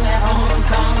troubles at home.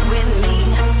 Come with me.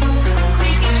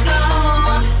 We can go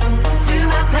to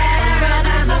a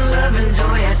paradise of love and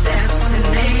joy, a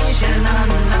destination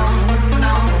unknown.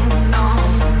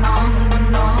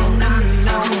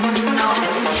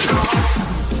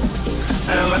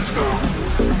 And let's go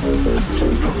to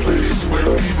the place where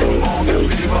we belong and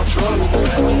leave our troubles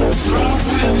at home. Come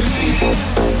with me.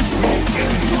 We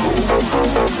can go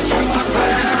to the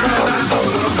paradise of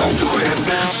love and joy, a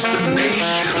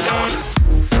destination.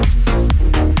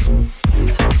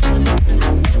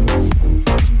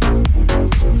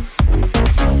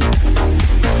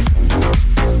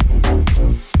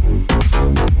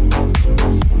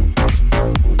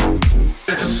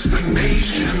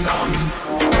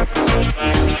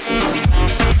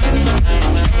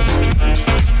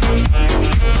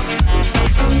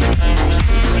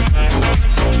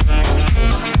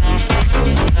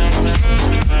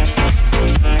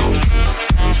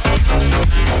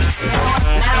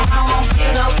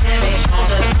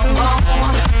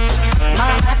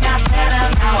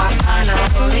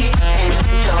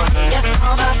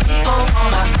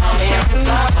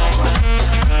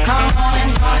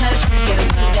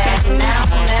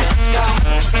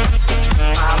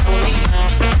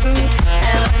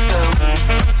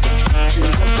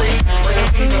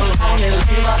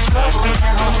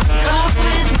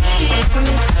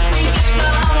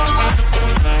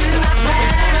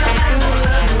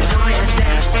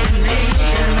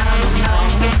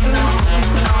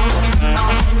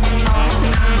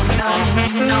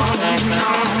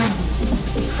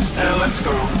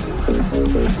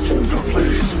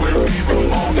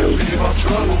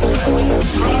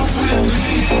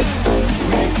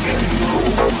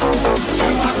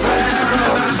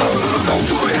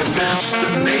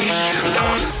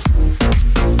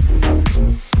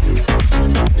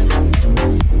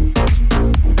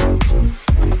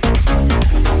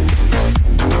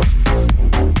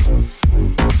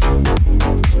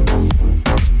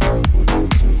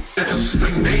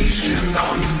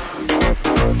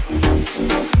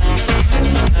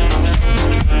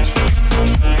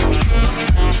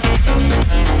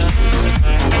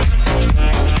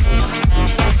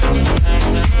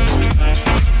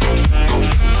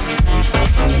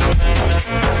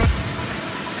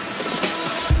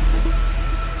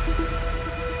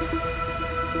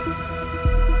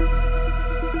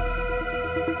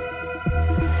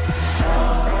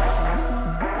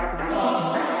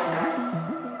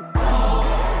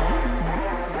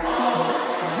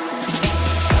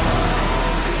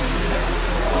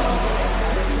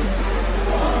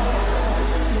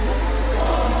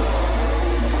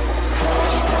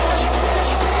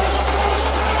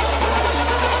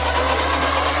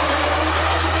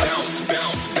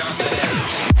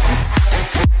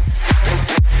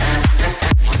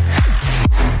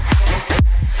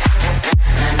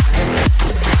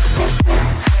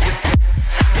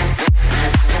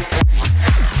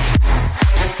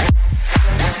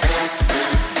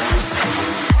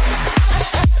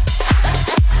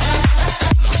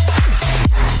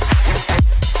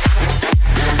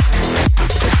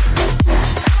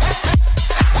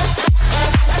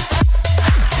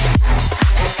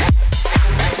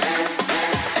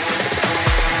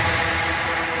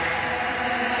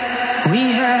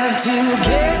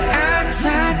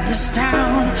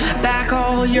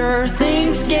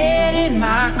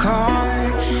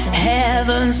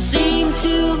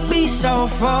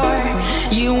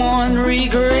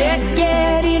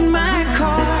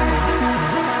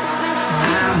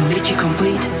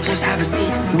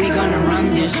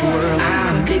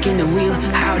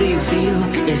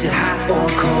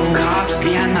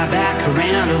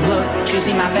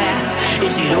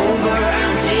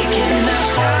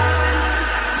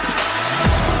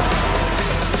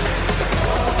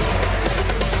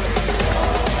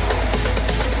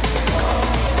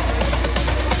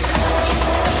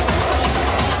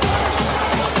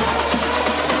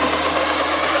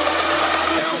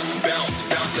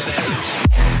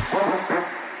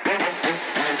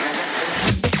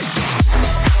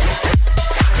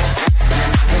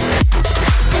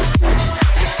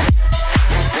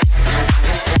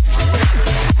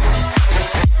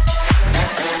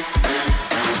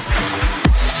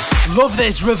 Love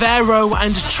this, Rivero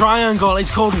and Triangle.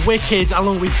 It's called Wicked,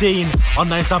 along with Dean on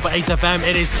 97.8 FM.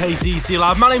 It is KCC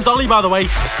Live. My name's Ollie, by the way,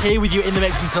 here with you in the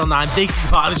mix until 9. This is the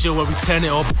part of the show where we turn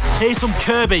it up. Here's some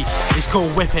Kirby. It's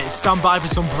called Whip It. Stand by for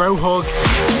some bro hug.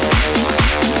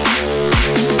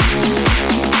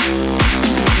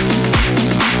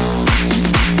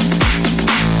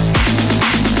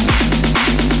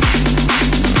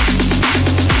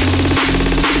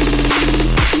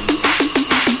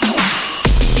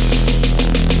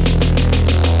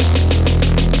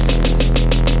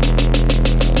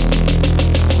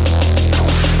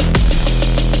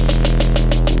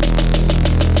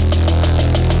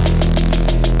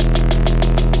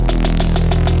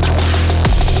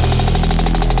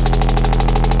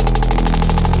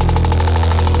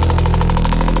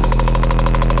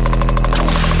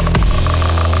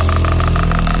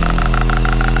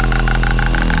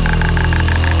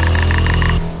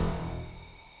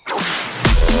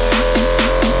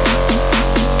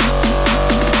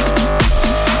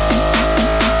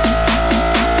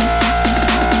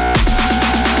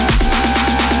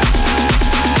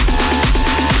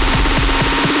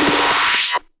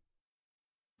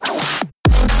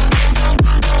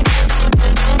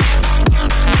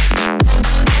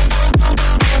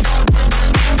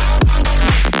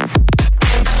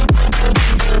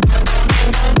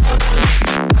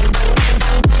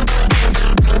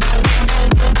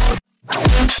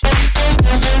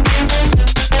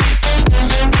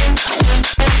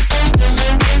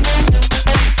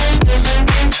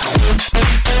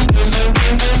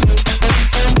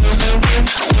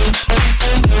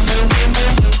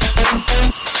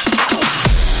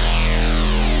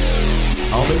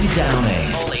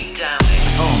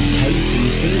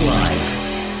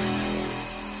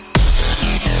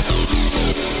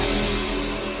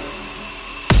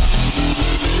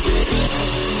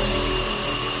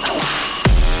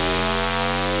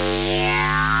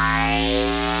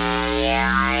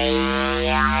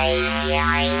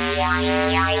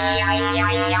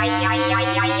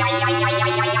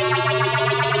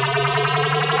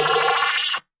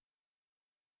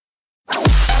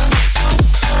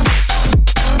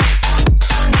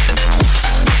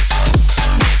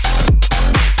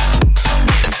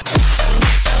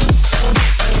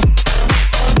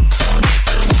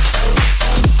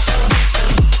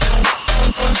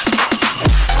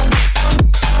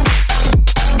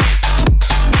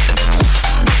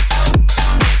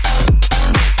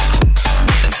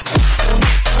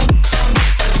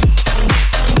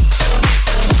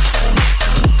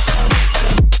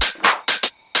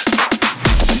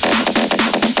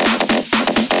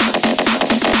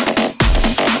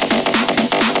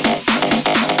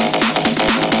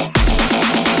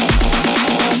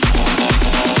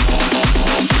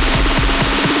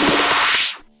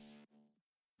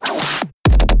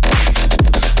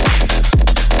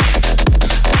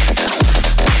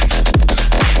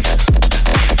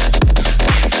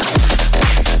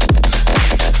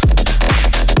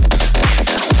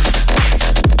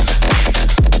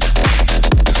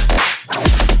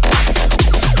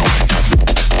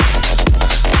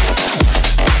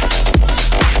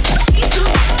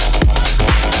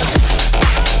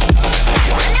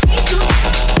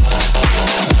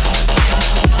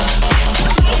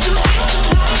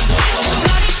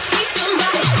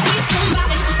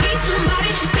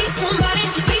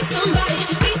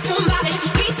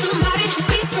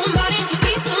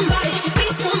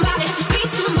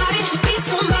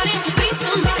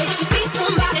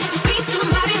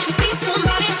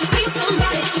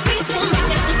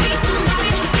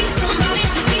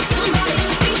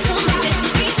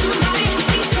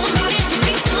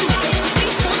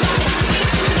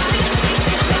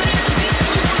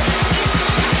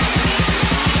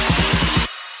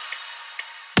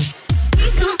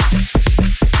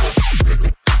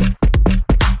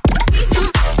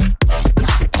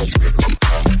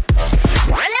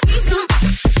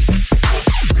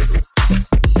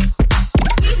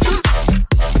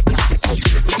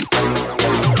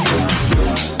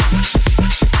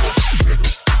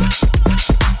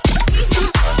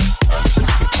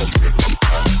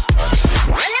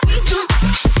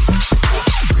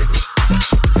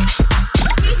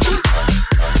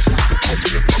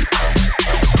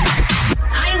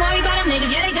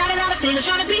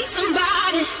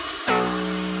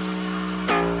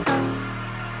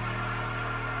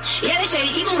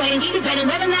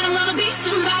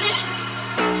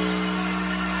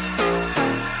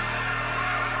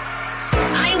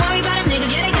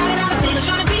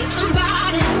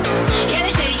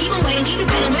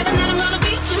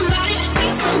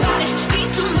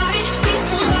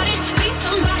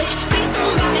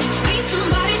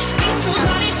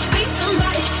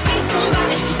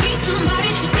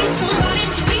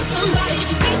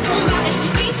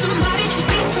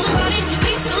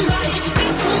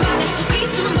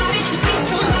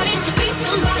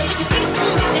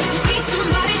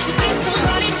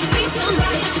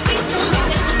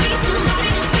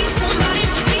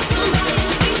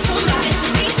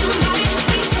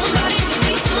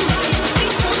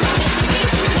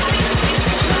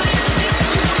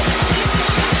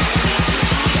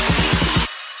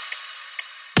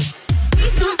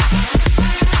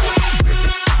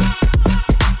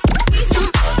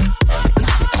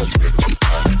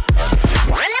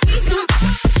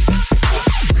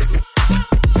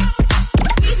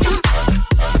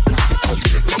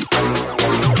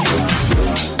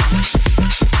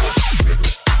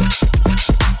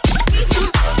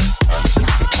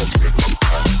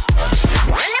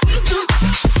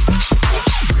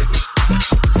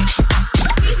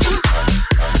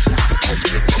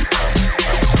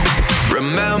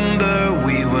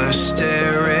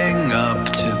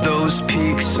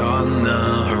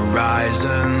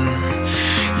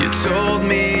 You told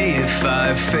me if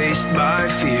I faced my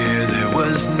fear, there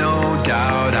was no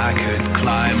doubt I could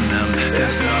climb them.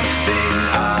 There's nothing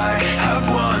I have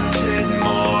wanted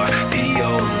more, the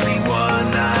only one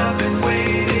I've been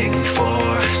waiting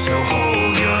for. So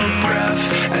hold your breath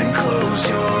and close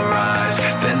your eyes.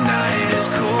 The night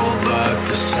is cold, but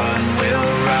the sun will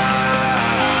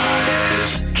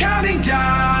rise. Counting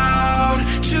down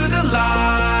to the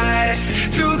light,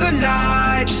 through the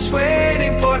night, just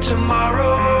waiting for tomorrow.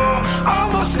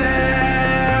 Almost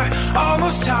there,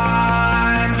 almost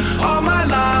time. All my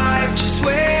life just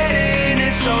waiting.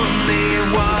 It's only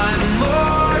one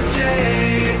more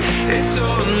day. It's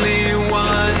only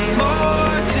one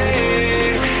more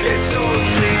day. It's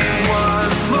only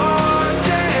one more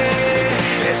day.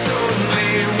 It's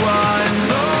only one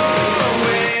more,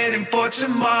 waiting for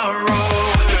tomorrow.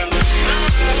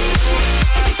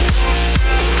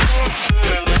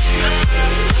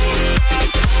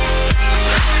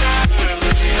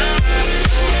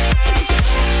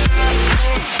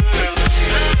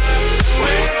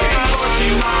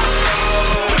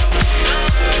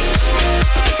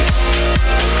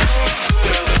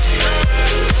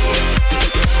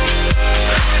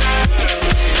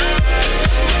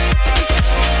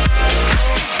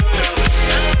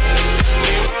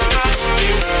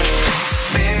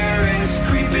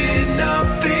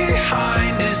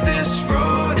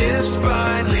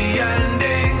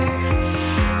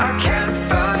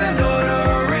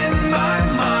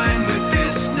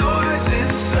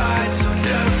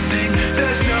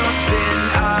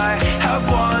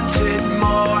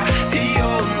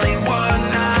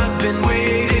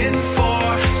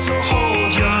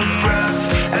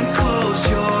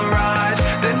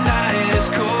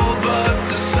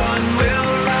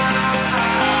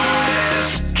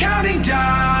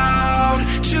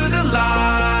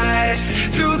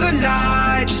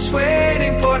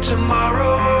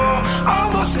 Tomorrow,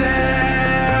 almost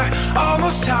there,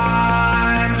 almost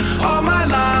time. All my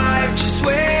life just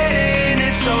waiting.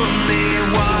 It's only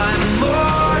one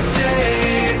more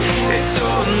day. It's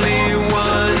only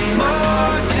one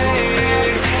more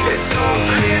day. It's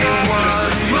only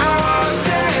one more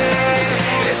day.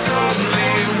 It's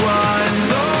only one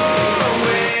more,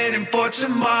 waiting for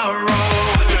tomorrow.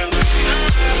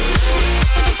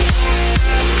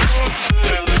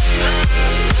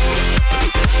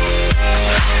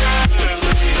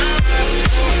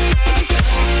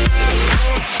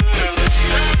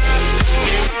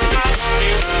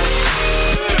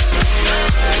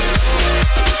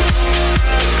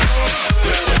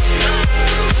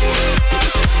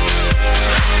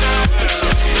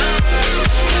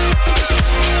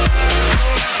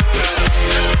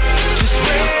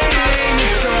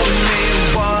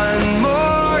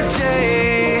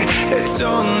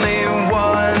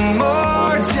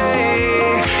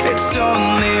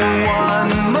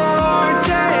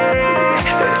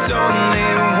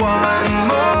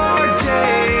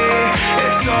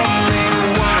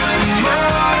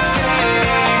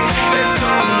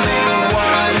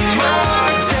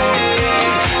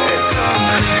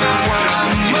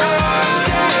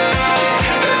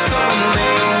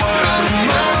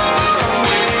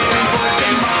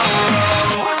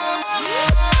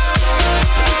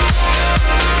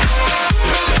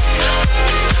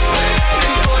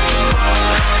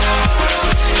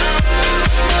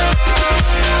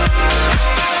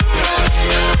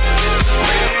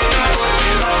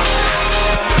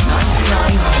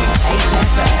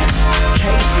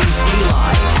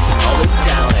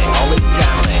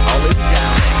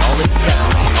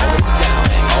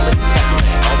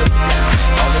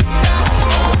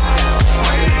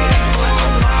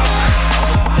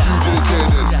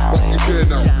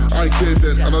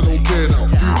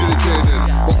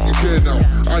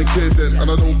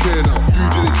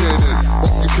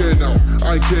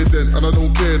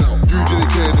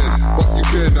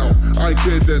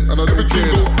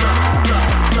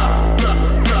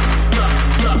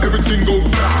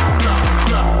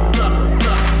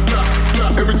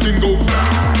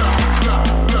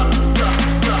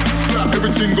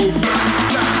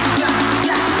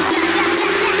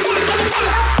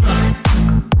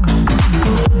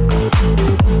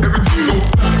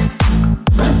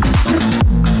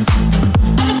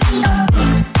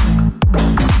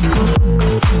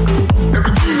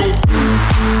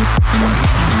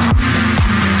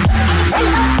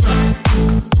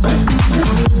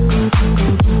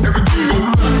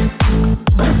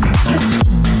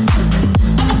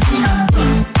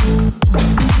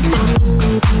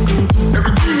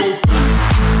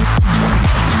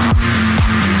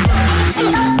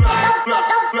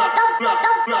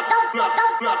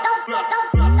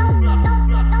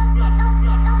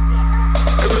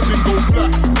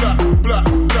 black,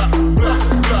 black, black,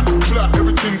 black, black.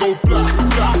 Everything go black,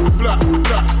 black, black,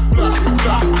 black, black,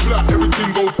 black, black.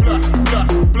 Everything go black, black,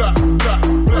 black, black,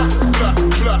 black, black,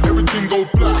 black. Everything go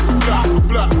black, black,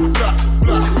 black, black,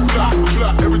 black, black,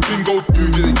 black. Everything go. You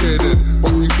didn't care then,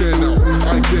 but you care now.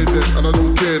 I care then, and I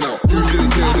don't care now. You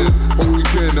didn't care then, but you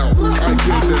care now. I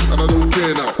care then, and I don't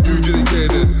care now. You didn't care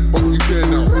then, but you care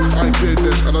now. I care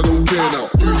then, and I don't care now.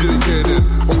 You didn't care then,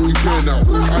 but you care now.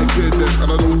 I care then,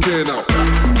 and I don't care now.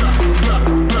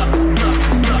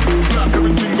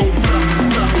 Everything go.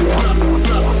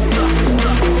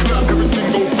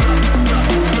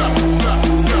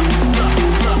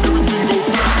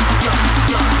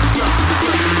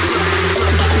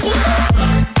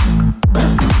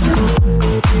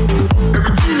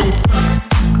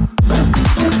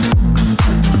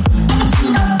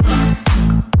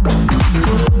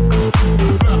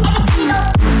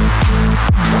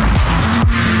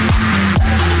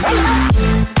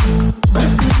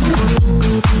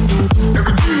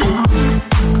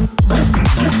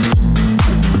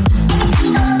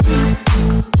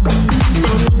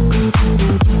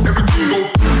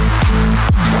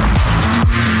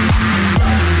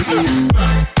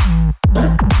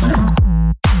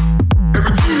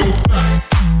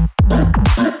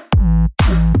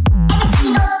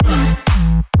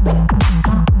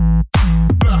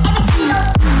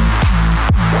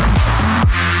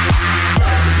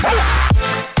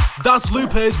 That's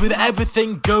Loopers with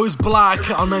Everything Goes Black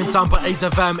on 9.8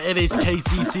 FM. It is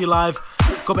KCC Live.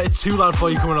 Got a bit of Too Loud for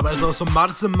you coming up, as well as some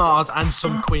Madison Mars and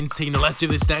some Quintina. Let's do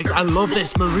this next. I love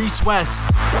this. Maurice West.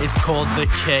 It's called The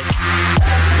Kick.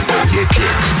 The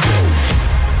Kick.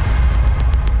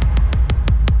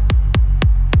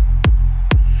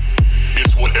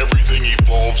 It's what everything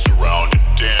evolves around in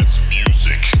dance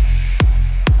music.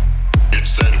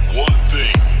 It's that one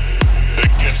thing that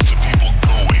gets the people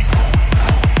going.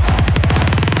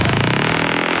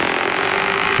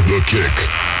 The Kick.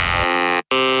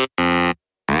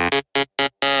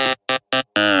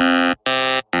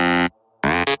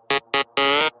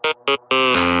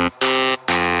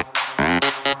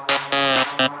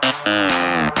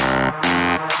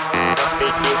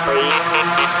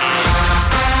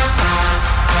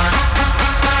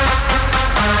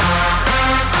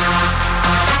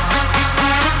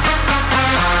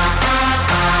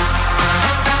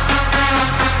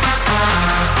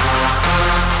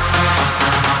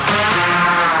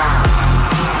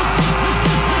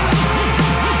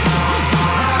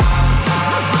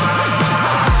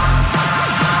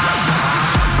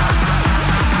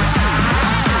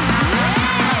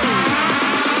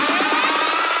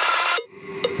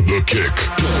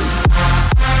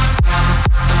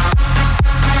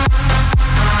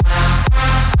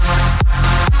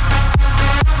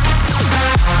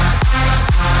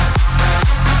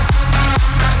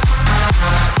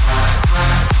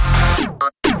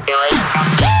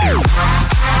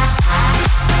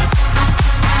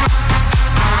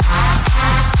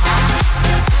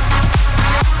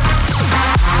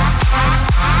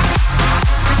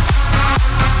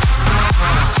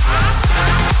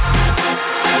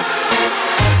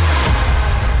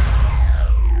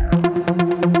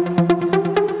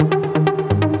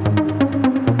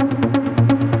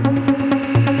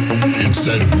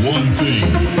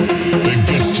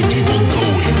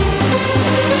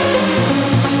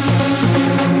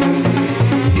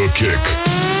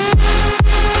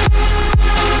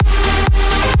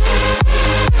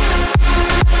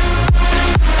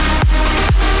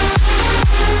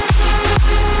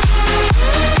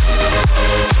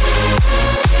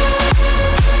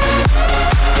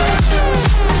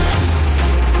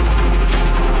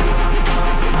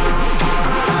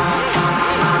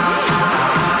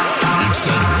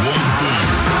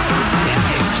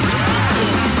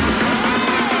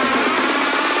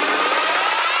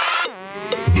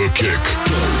 The Kick.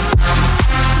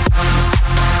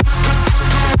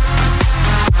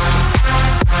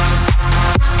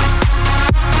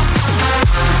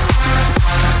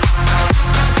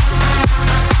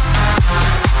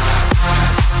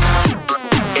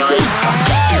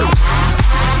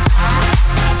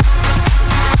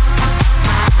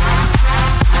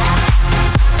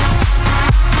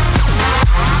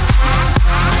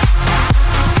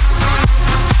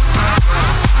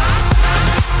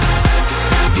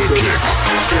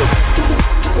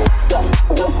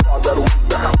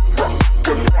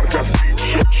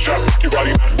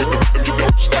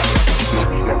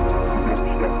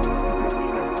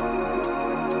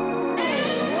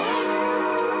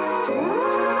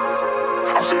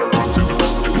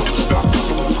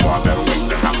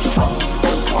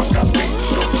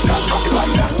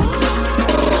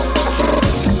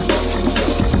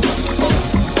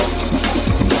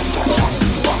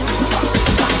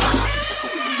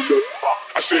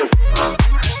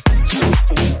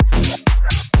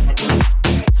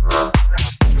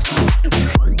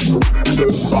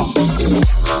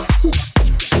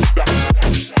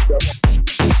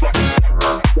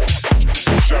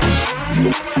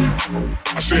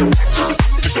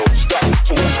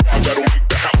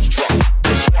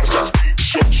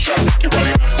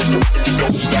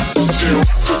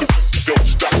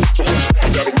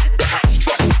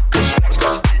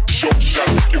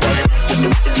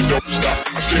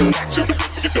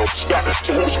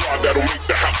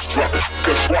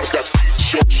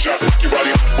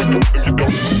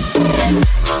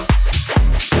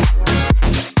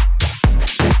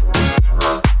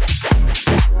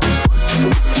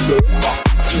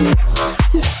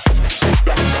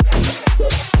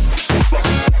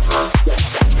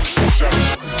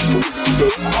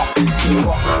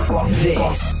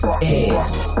 This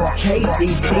is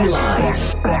KCC Live.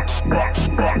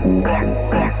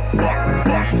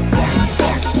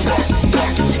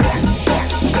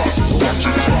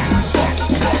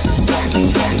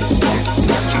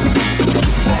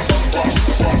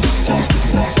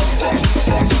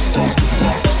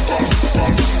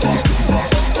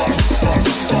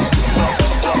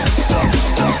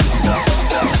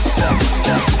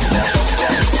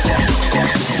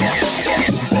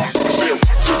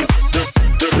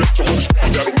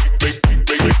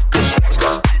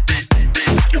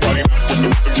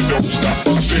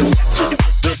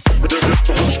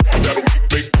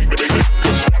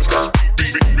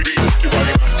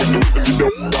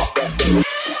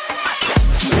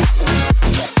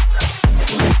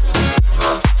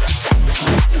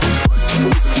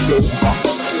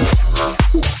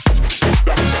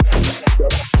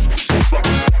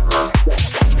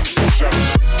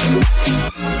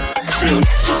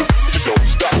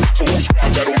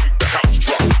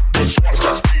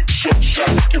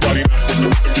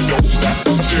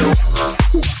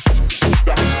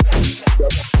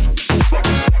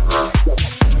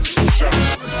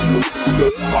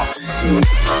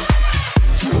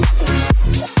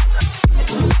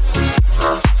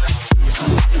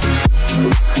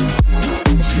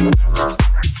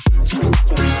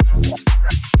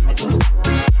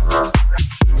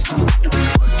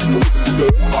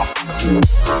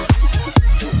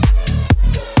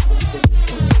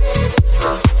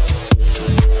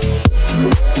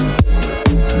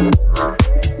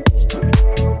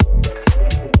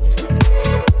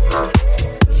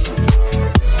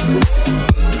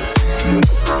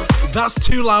 That's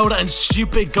Too Loud and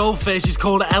Stupid Goldfish. It's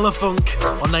called Elefunk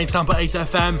on 9.8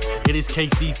 FM. It is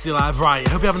KCC Live. Right,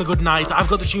 I hope you're having a good night. I've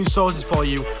got the tune sorted for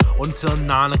you until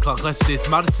 9 o'clock. Let's do this.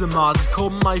 Madison Mars is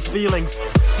called My Feelings.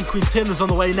 And Quintina's on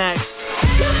the way next.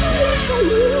 My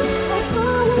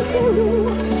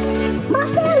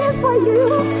feelings for you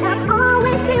have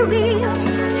always been real.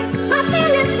 My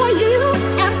feelings for you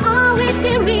have always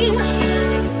been real.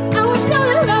 I was so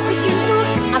in love with you,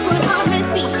 I could hardly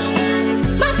see.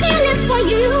 My feelings for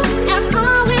you have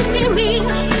always been real.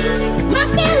 My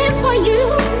feelings for you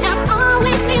have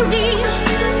always been real.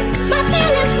 My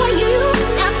feelings for you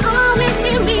have always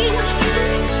been real.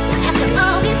 After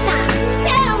all this time,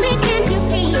 tell me, can you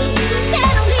feel?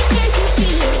 Tell me, can you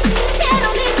feel?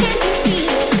 Tell me, can you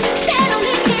feel? Tell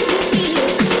me, can you feel?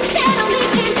 Tell me,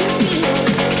 can you feel?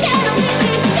 Tell me, can you tell me,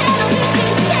 can you tell me,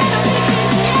 can you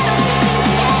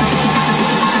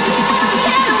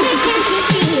tell me,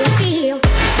 can you feel?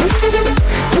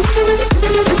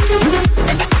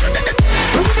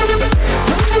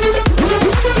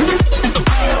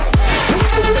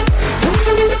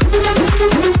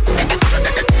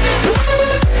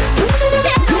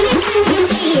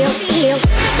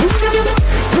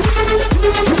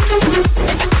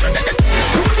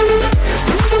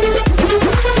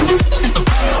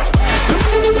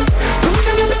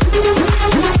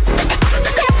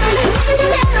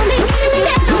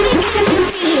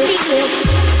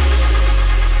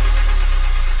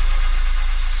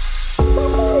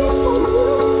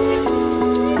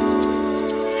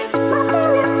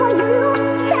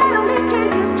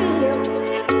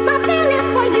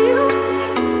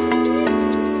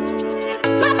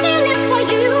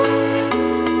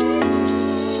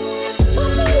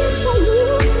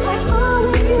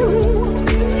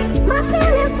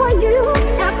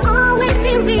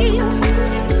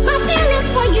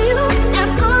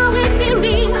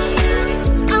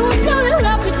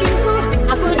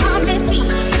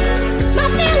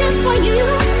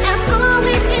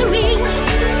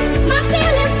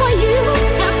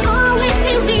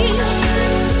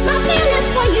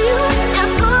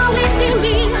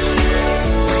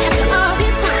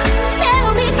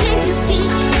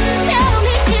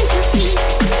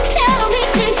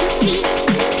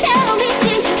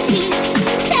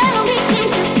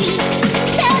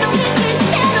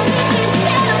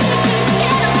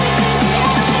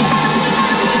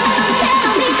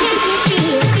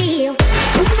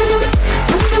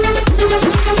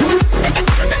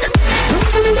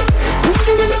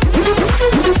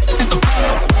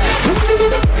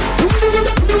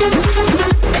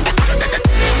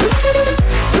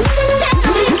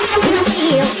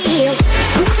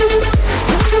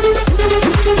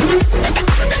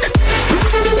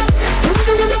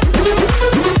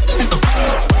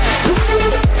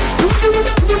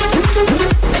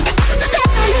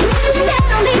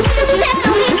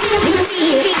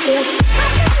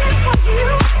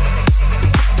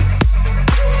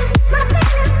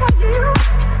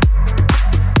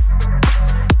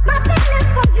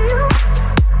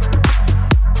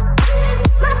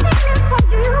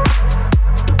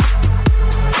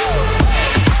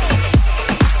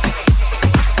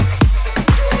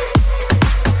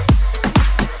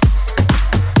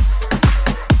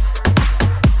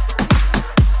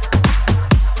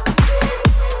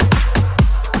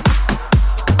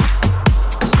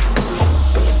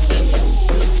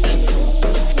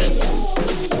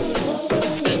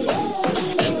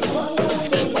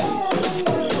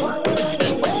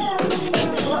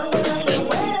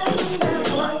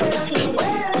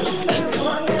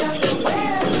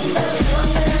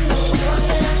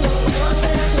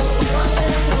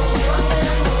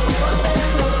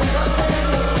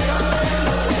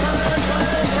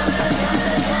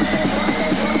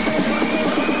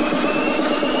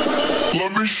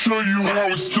 me show you how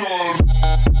it's done.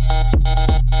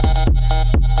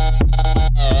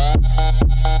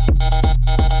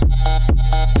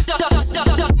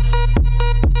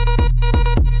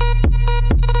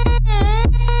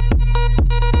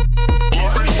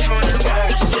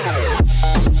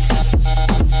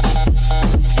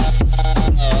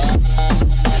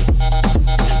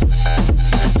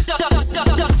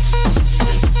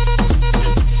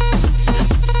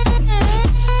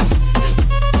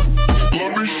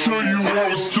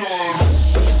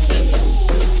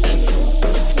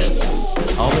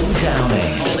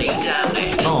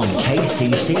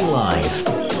 KCC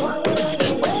Live.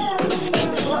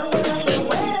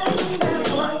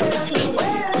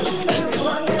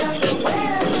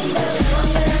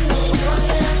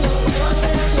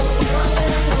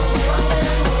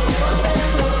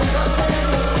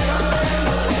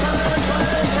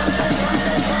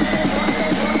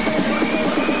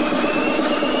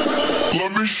 Let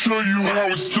me show you how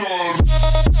it's done.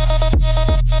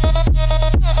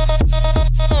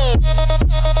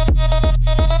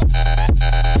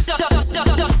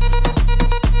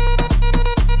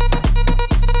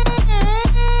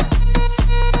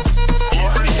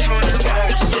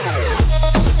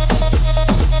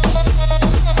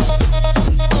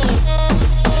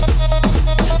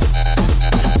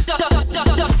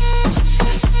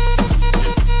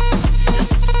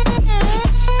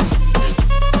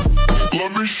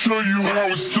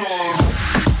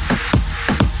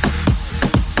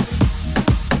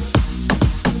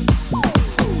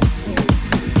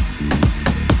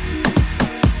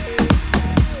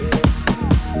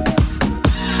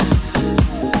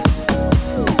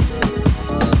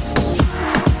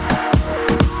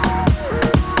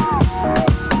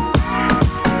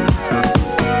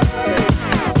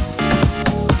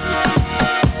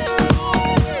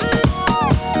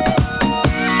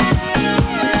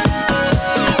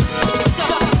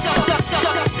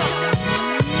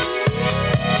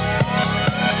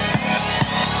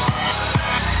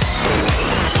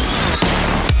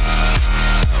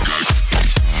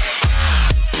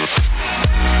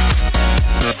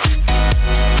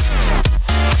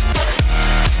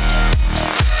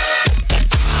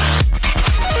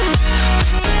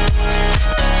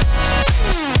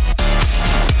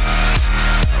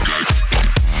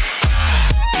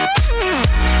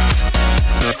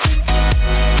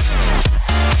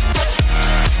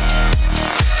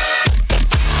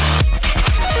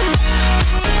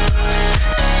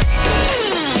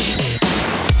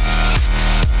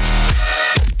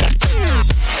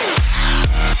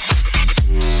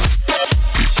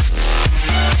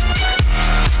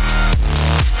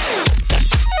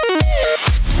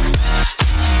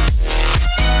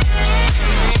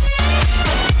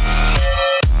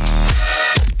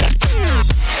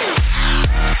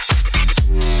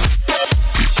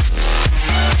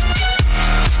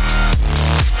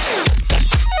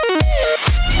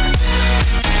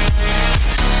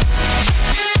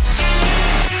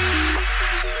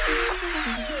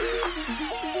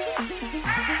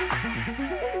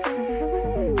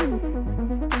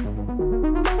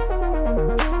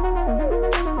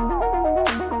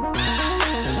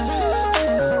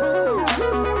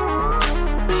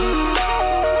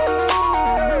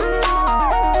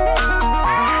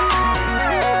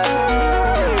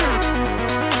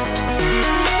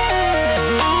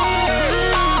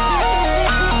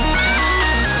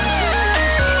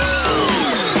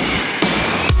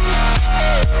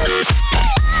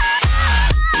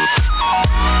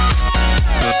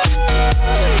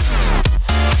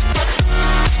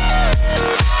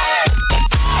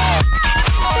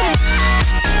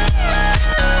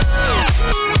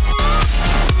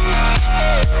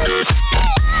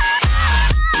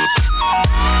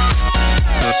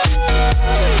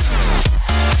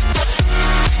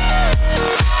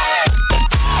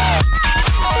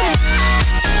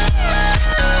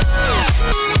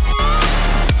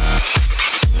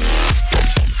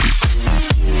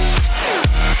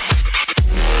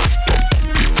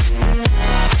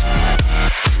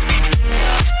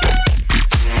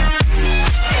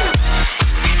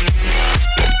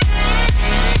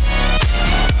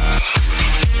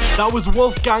 That was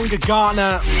Wolfgang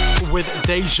Gartner with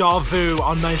Deja Vu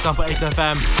on 97.8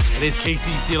 FM. It is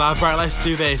KCC Live. Right, let's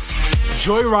do this.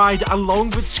 Joyride along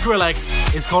with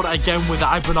Skrillex is called Again with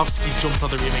Ivanovsky jumped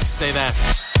on the remix. Stay there.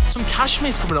 Some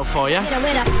Kashmir's coming up for you. Again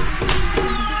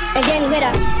with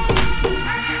her.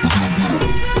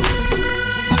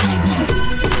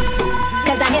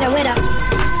 Cause I hit her with her.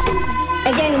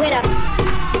 Again with her.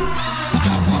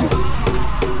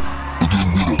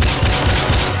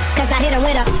 Cause I hit her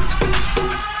with her.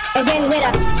 Again with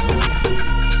her.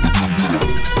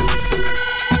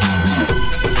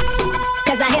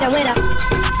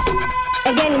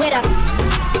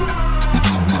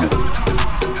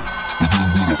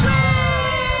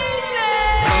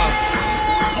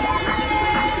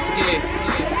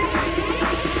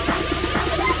 Cause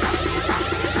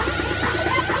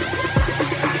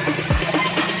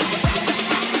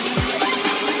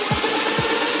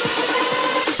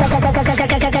I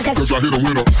hit a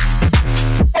winner.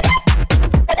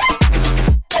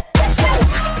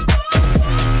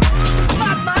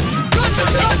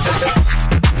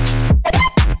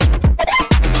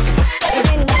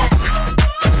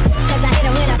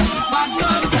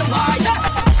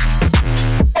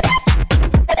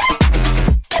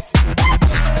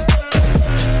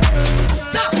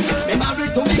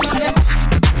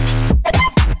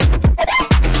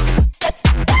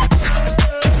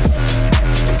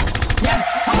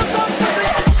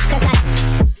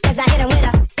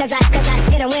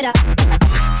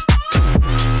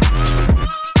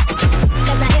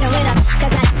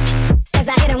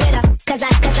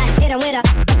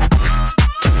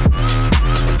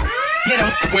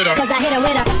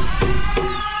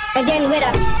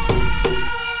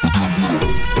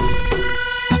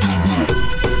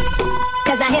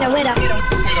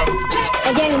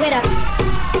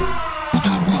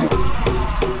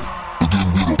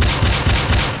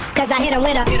 Cause I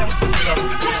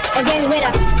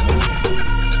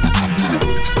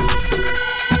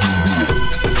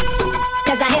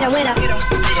hit a winner.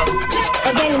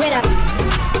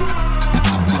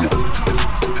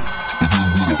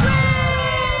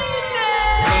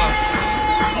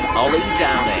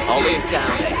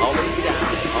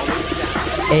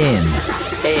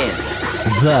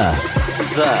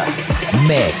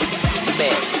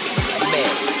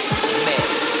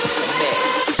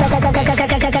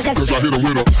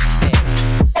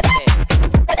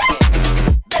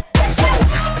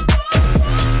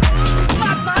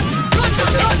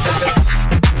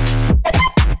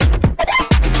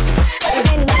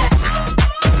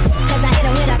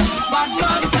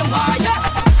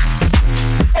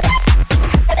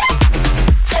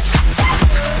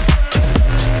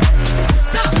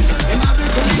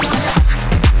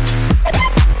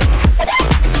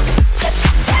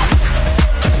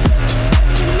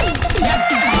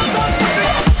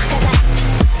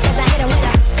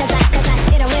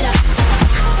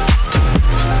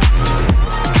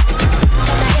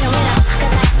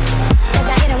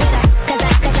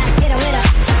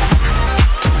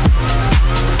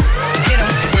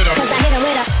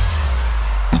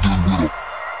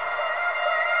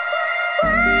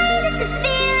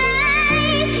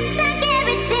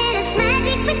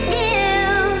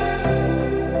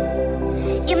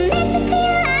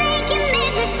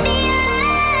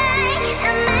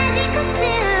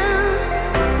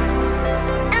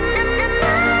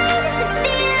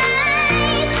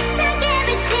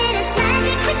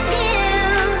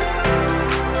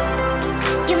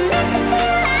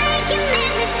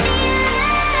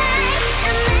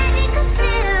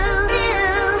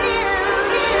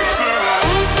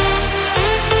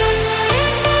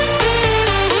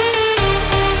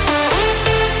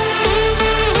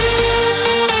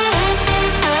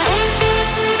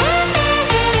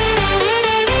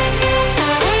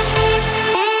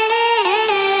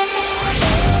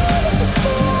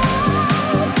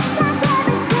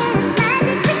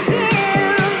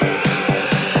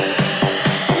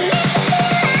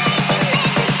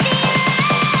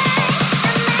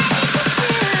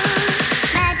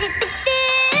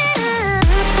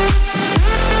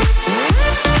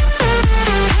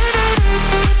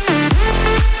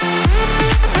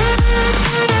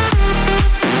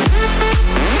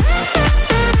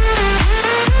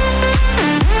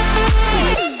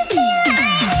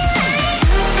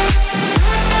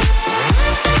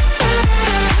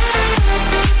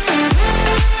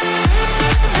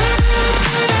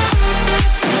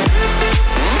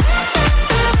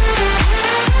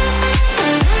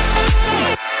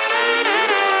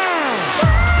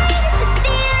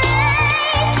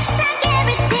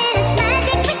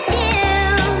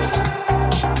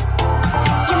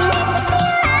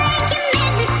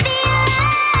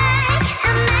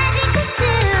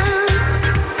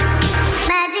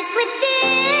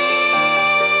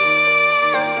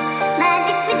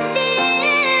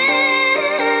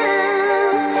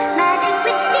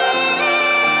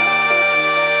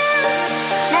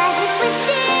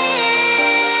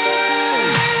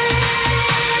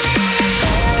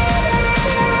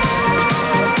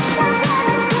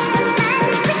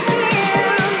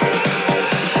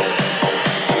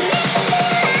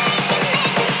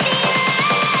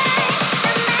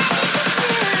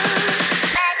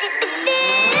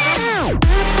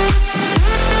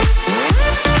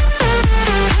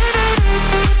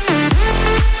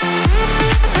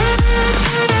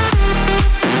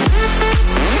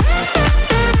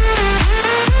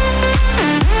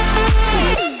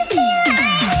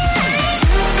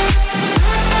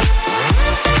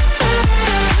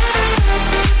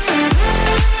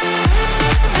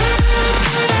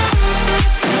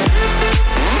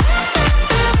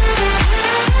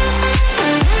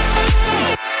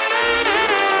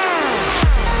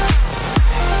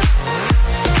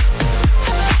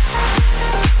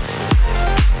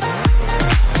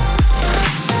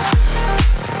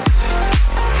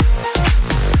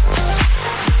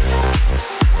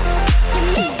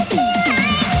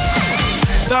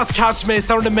 That's Catch Me,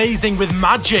 sounded amazing with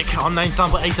Magic on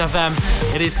 9.8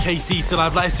 FM. It is KCC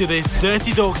Live. Let's do this.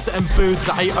 Dirty Ducks and Booths,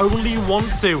 I Only Want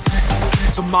To.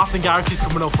 Some Martin Garrix is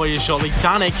coming up for you shortly.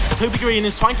 Danik, Toby Green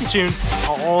and Swanky Tunes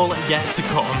are all yet to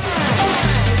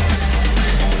come.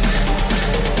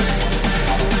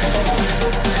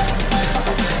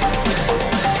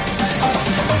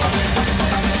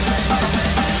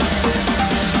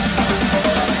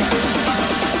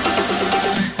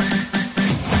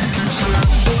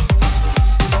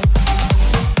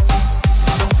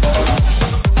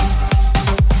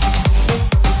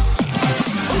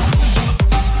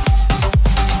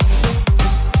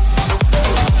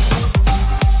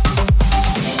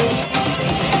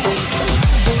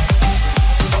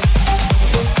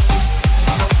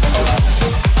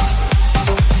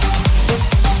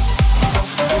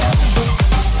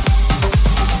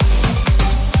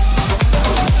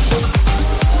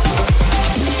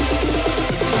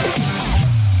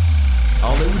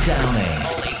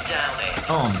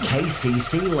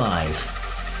 KCC Live.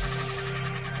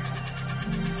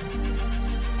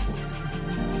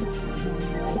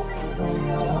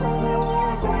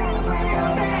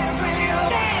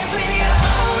 Yeah.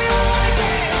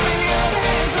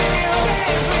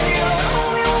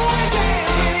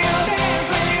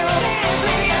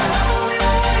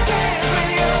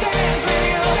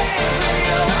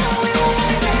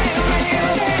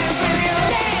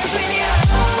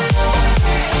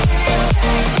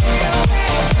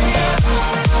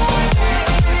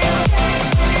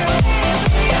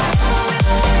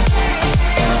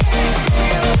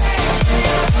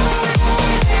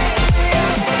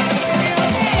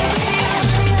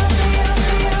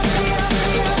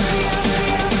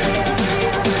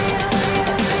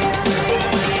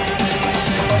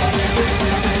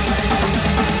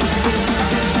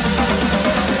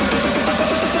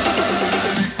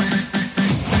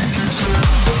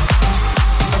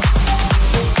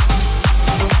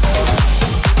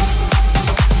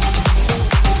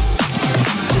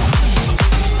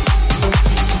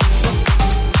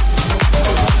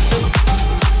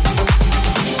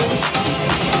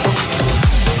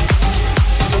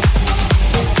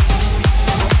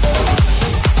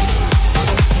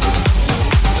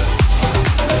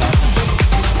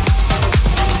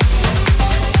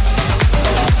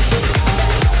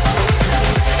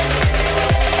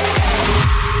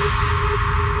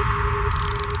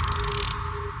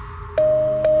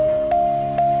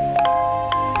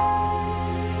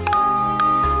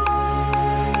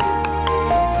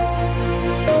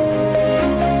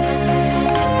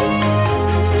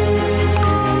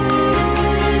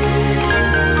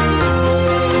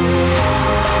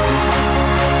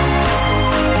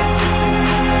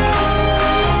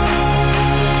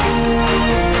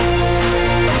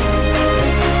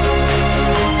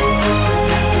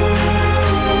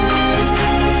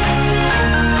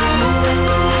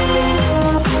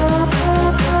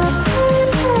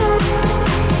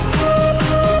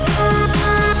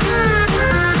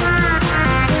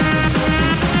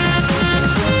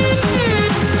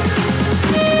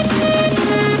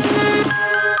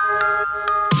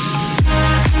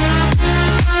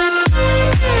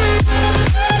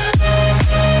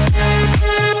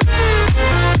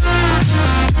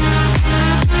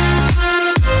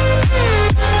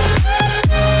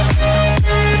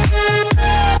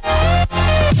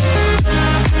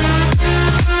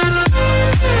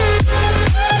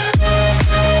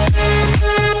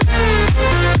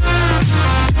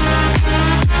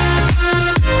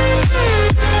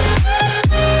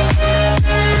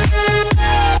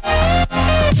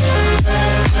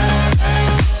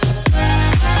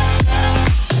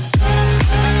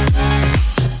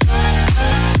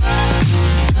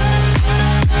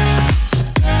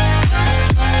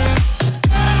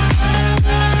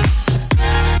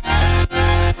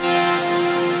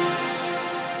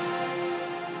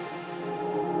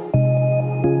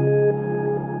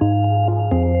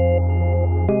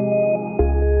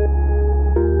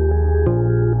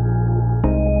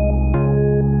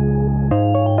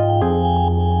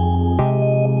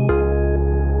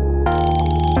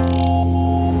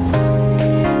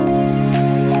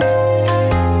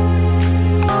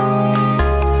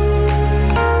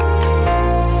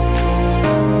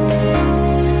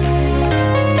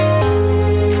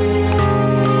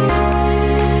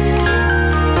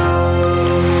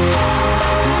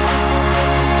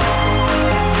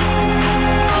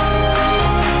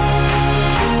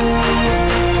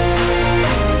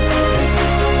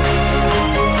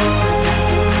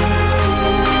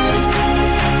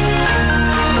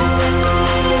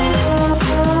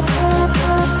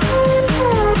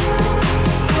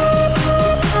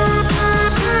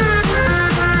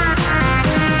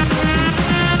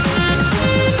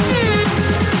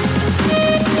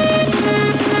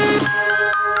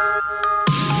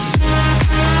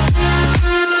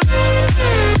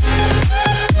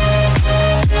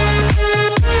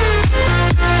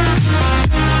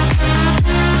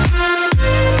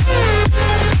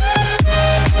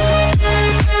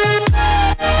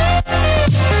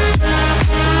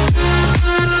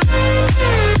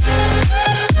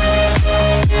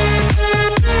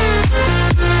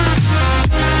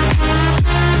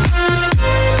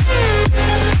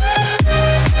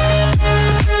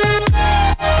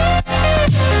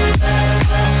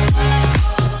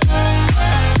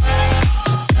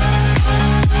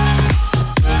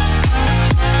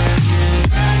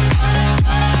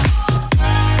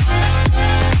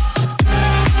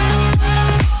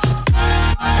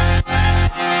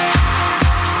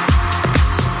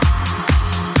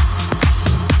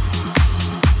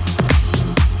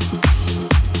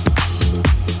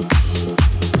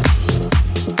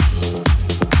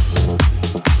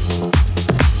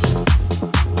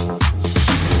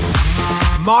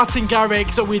 Martin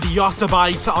Garrix with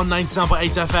Yottabyte on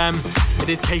 99.8 FM. It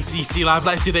is KCC Live.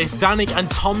 Let's do this. Danik and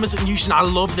Thomas Newton. I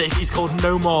love this. It's called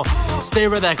No More. Stay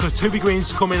right there because Toby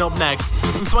Green's coming up next.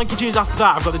 Some swanky tunes after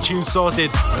that. I've got the tunes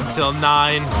sorted until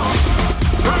 9.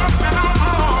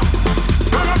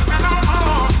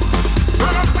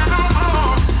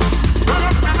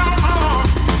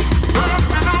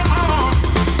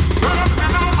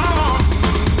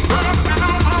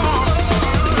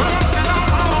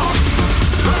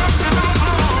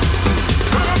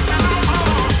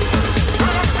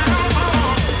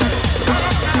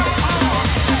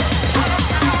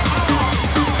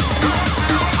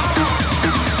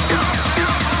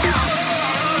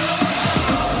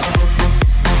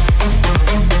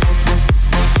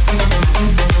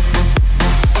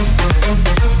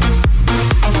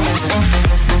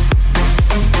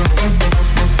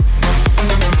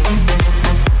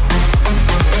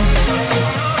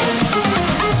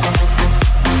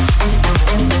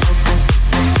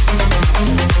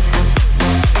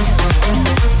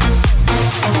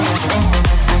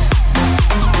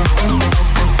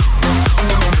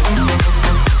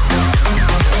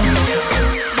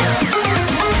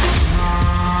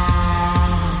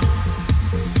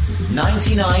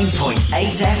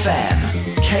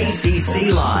 FM,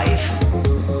 KCC Live.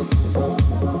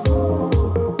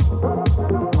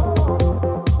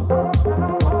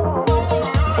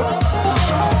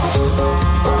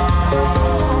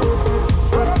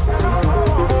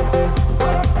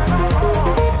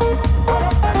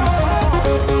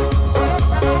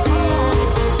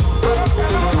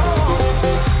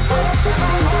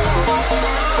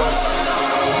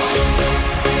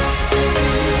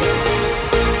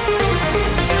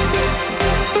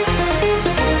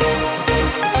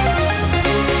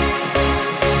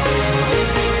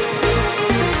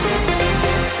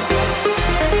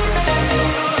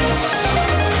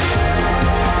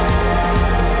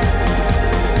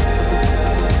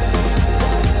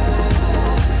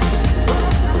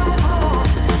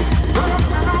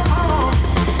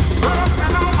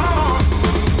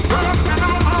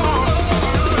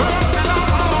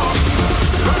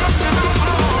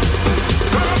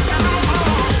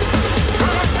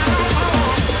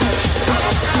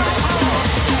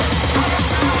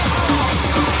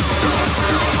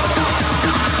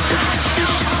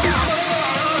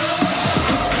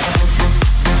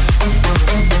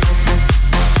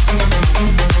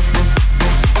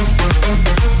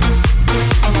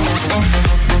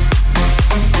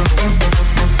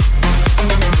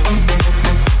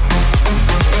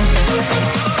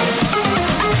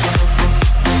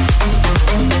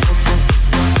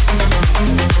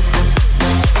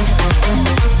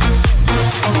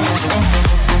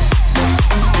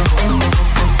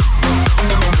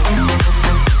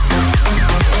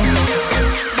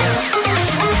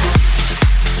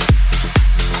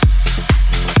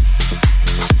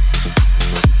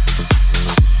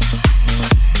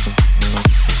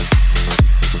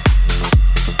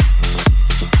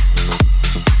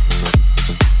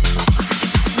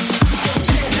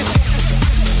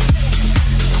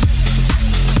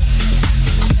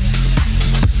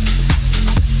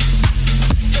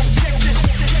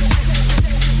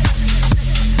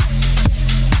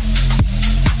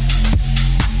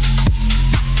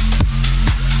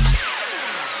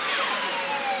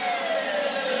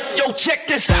 Check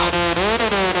this out.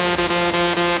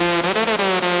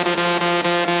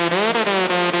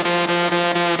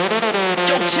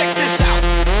 Yo, check this out.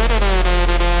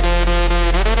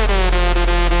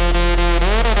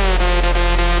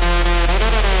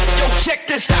 Yo, check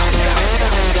this out.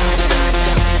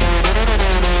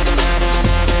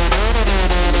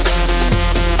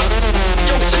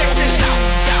 Yo, check this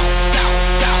out.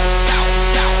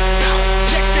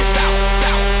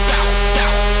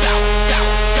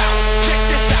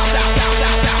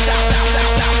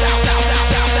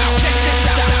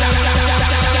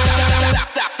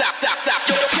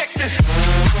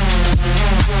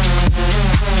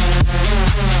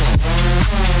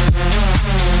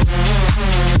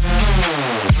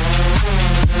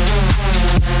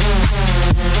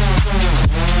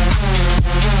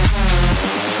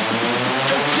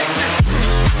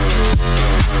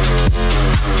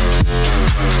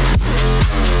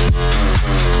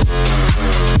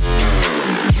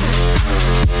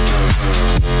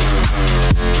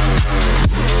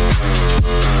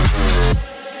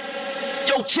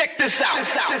 Check this out. Check this out.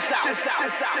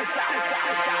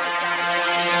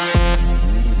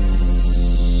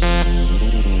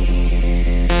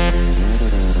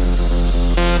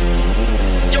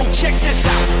 Yo, check this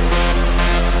out.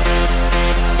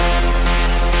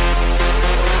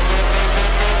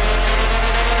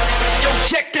 Yo,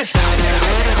 check this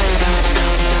out.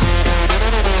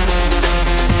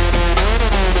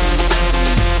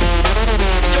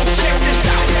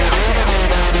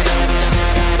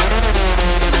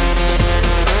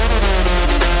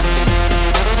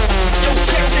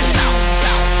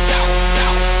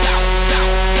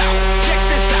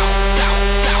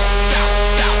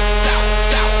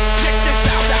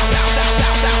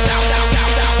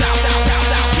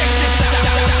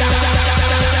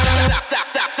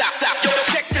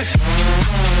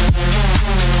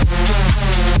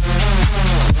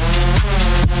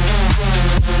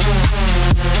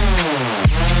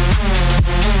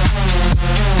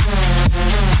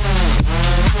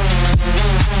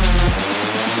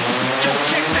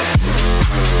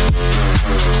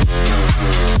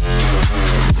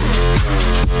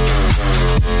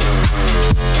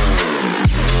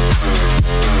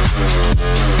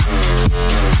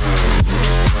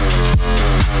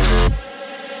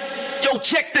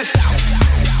 this out.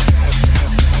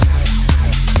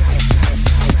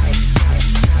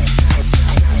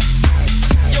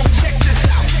 Yo, check this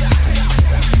out.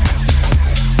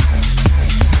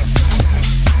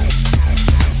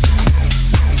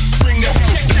 Bring the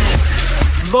house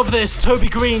down. Love this, Toby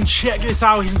Green, check this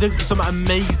out, he's doing some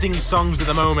amazing songs at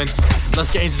the moment.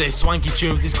 Let's get into this swanky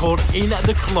tune, it's called In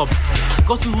the Club.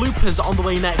 Got some loopers on the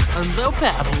way next, and a little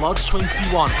bit of Lodge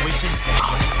 21, which is,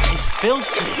 it's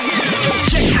filthy.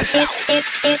 Check this out.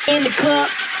 In the club,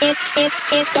 it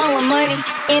throwing money.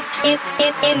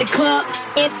 In the club,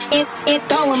 it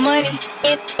throwing money.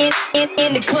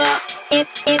 In the club, it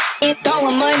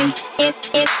throwing money.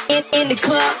 In the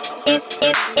club, it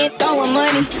throwing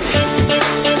money.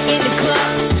 In the club,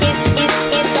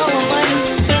 it throwing money.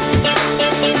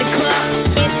 In the club,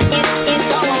 it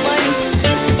throwing money.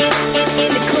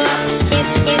 In the club,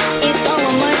 it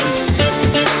throwing money.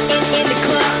 In the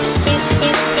club,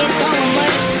 it throwing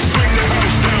money. Bring the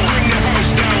house down. Bring the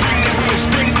house down. Bring the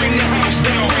house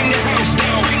down. Bring the house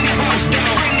down. Bring the house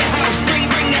down. Bring the house.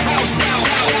 Bring the house down.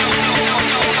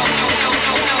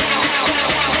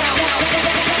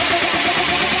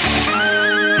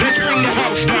 Let's bring the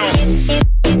house down.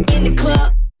 In the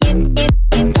club,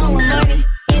 it throwing money.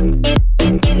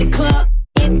 In the club,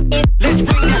 Let's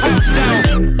bring the house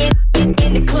down.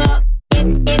 in the club,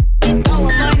 it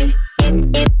throwing money.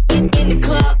 In the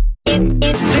club,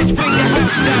 Let's bring the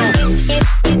house down.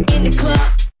 in the club,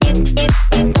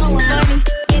 it throwing money.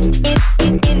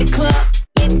 In the club,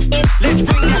 Let's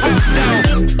bring the house down.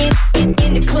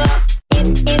 in the club,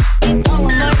 it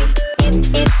throwing money.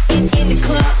 In the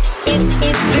club,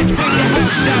 Let's bring the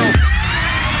house down.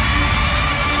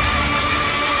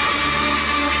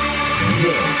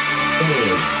 This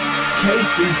is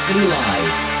KCC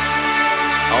Live.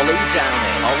 Ollie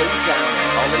Downing, Ollie Downing,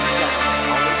 Ollie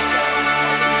Downing, Ollie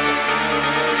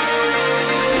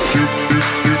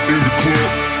In the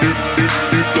club, it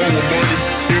throwing money.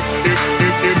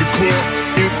 In the club,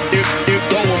 it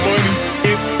throwing money.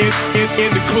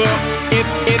 In the club, it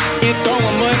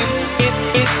throwing money.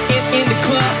 In the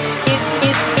club, it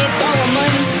throwing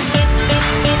money.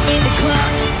 In the club,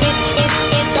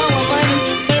 it throwing money.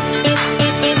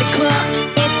 In the club,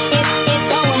 it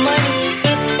throwing money.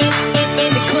 In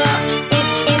the club,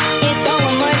 it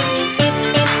throwing money.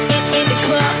 In the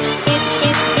club,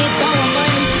 it throwing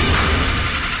money.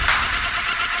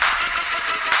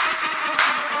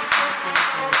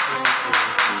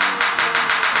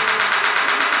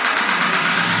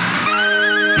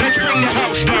 Let's bring the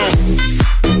house down.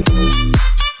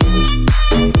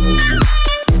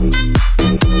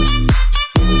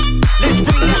 Let's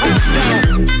bring the house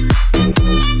down.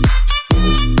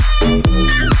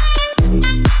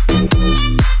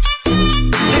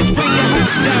 Let's bring the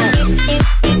house down.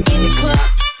 In the club,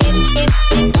 it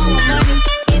throwing money.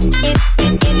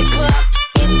 In the club,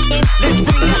 Let's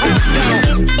bring the house down.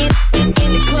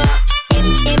 in the club,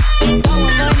 it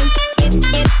throwing money.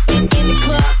 In the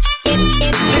club,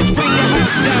 Let's bring the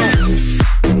house down.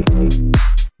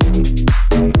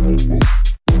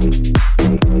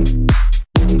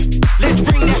 Let's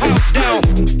bring the house down.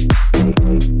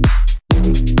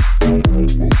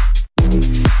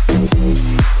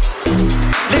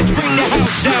 Let's bring the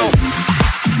house down.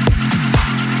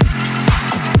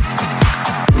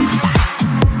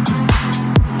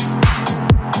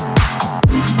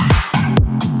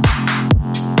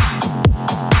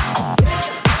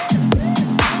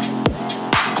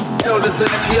 Yo, listen,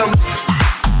 I'm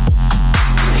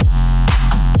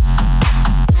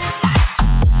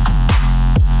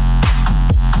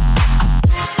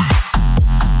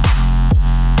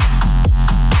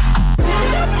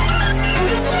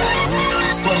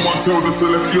Someone tell the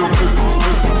select young heavy.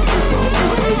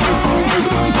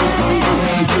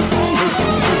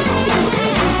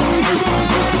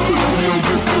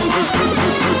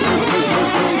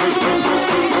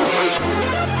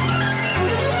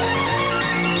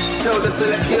 tell the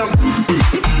select young.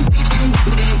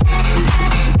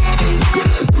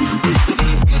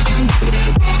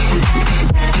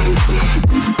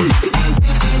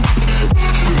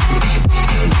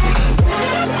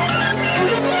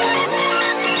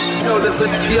 Tell the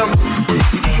select young.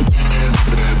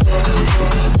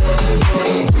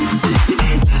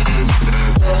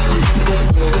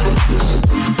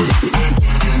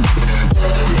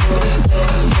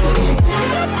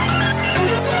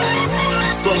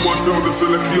 Someone tell the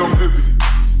Selecki I'm heavy.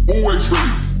 Always ready.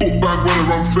 Book bag when I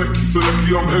run fecky.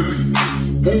 Selecki I'm heavy.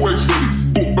 Always ready.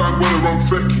 Book bag when I run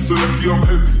fecky. Selecki I'm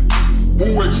heavy.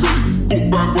 Always ready. Book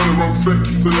bag when I run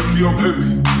fecky. Selecki I'm heavy.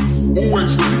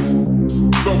 Always ready.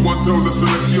 Someone tell the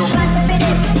Selecki I'm heavy.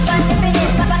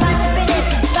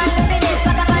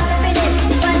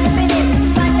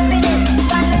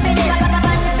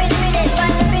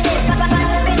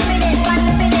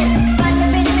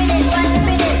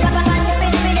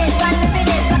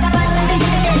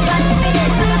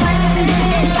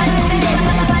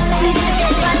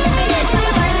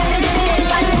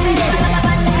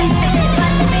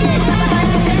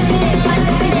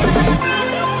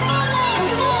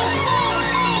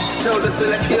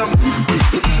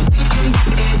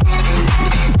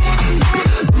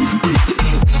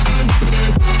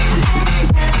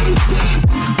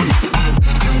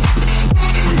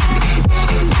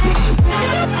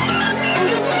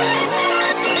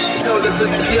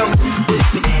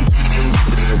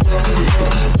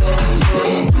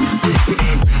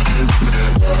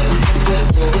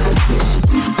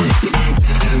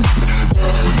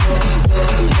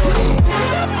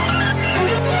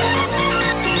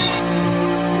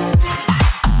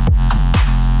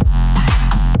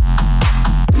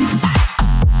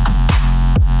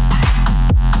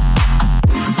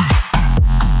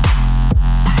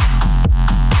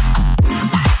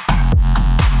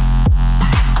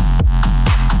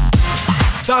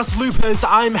 That's Loopers,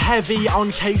 I'm Heavy on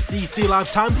KCC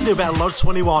Live. Time to do a bit of Lodge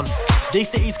 21.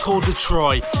 This is called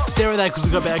Detroit. Stay right there because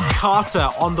we've got a bit of Carter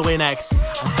on the way next.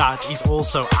 And that is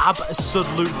also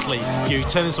absolutely you.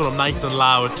 Turn this one up nice and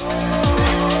loud.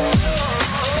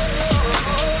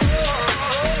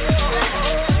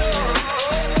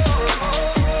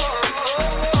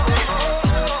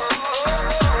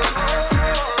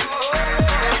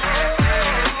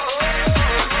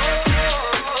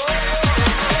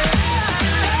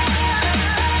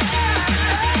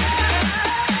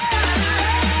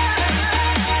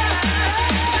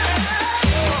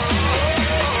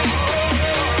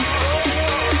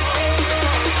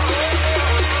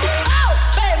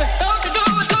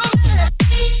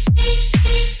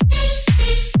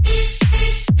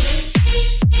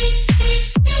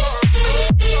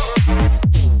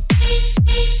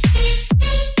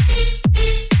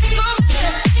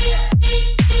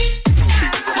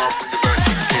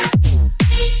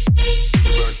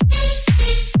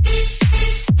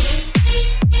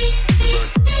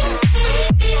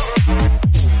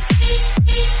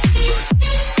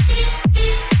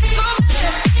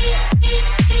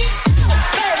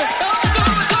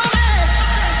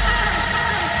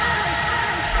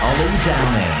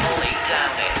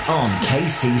 On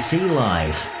KCC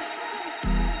Live.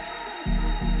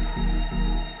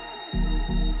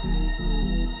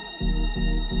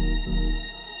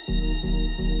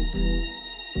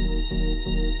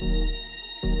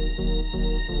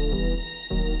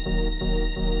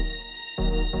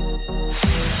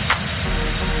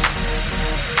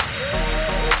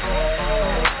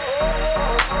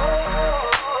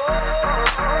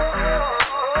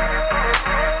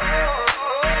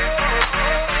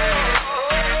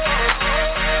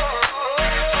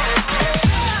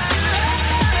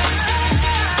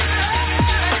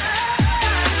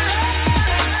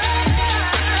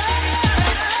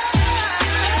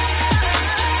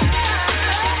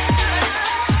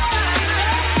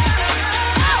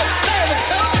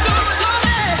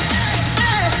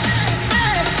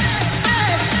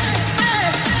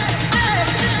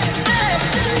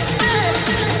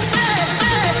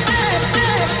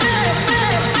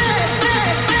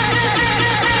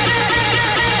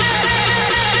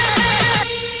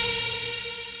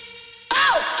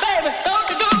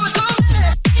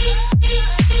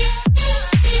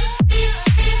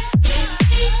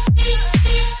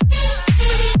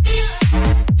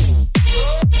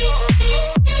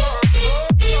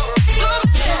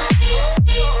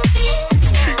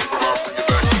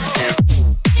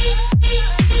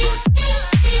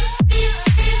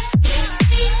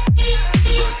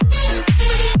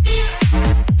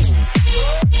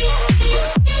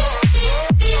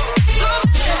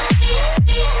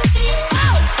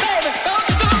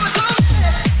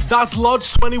 That's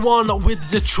Lodge 21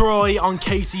 with Detroit on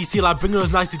KCC Live, bringing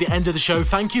us nicely to the end of the show.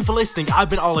 Thank you for listening. I've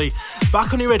been Ollie.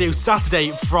 Back on your radio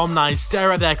Saturday from 9. Stay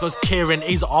right there because Kieran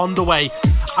is on the way.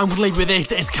 I'm going to leave with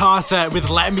it. It's Carter with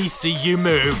Let Me See You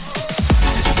Move.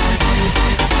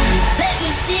 Let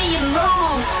me see you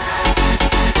move.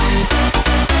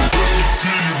 Let me see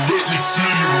you.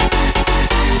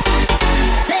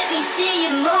 Let me see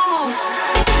you move.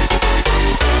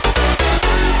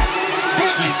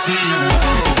 Let me see you.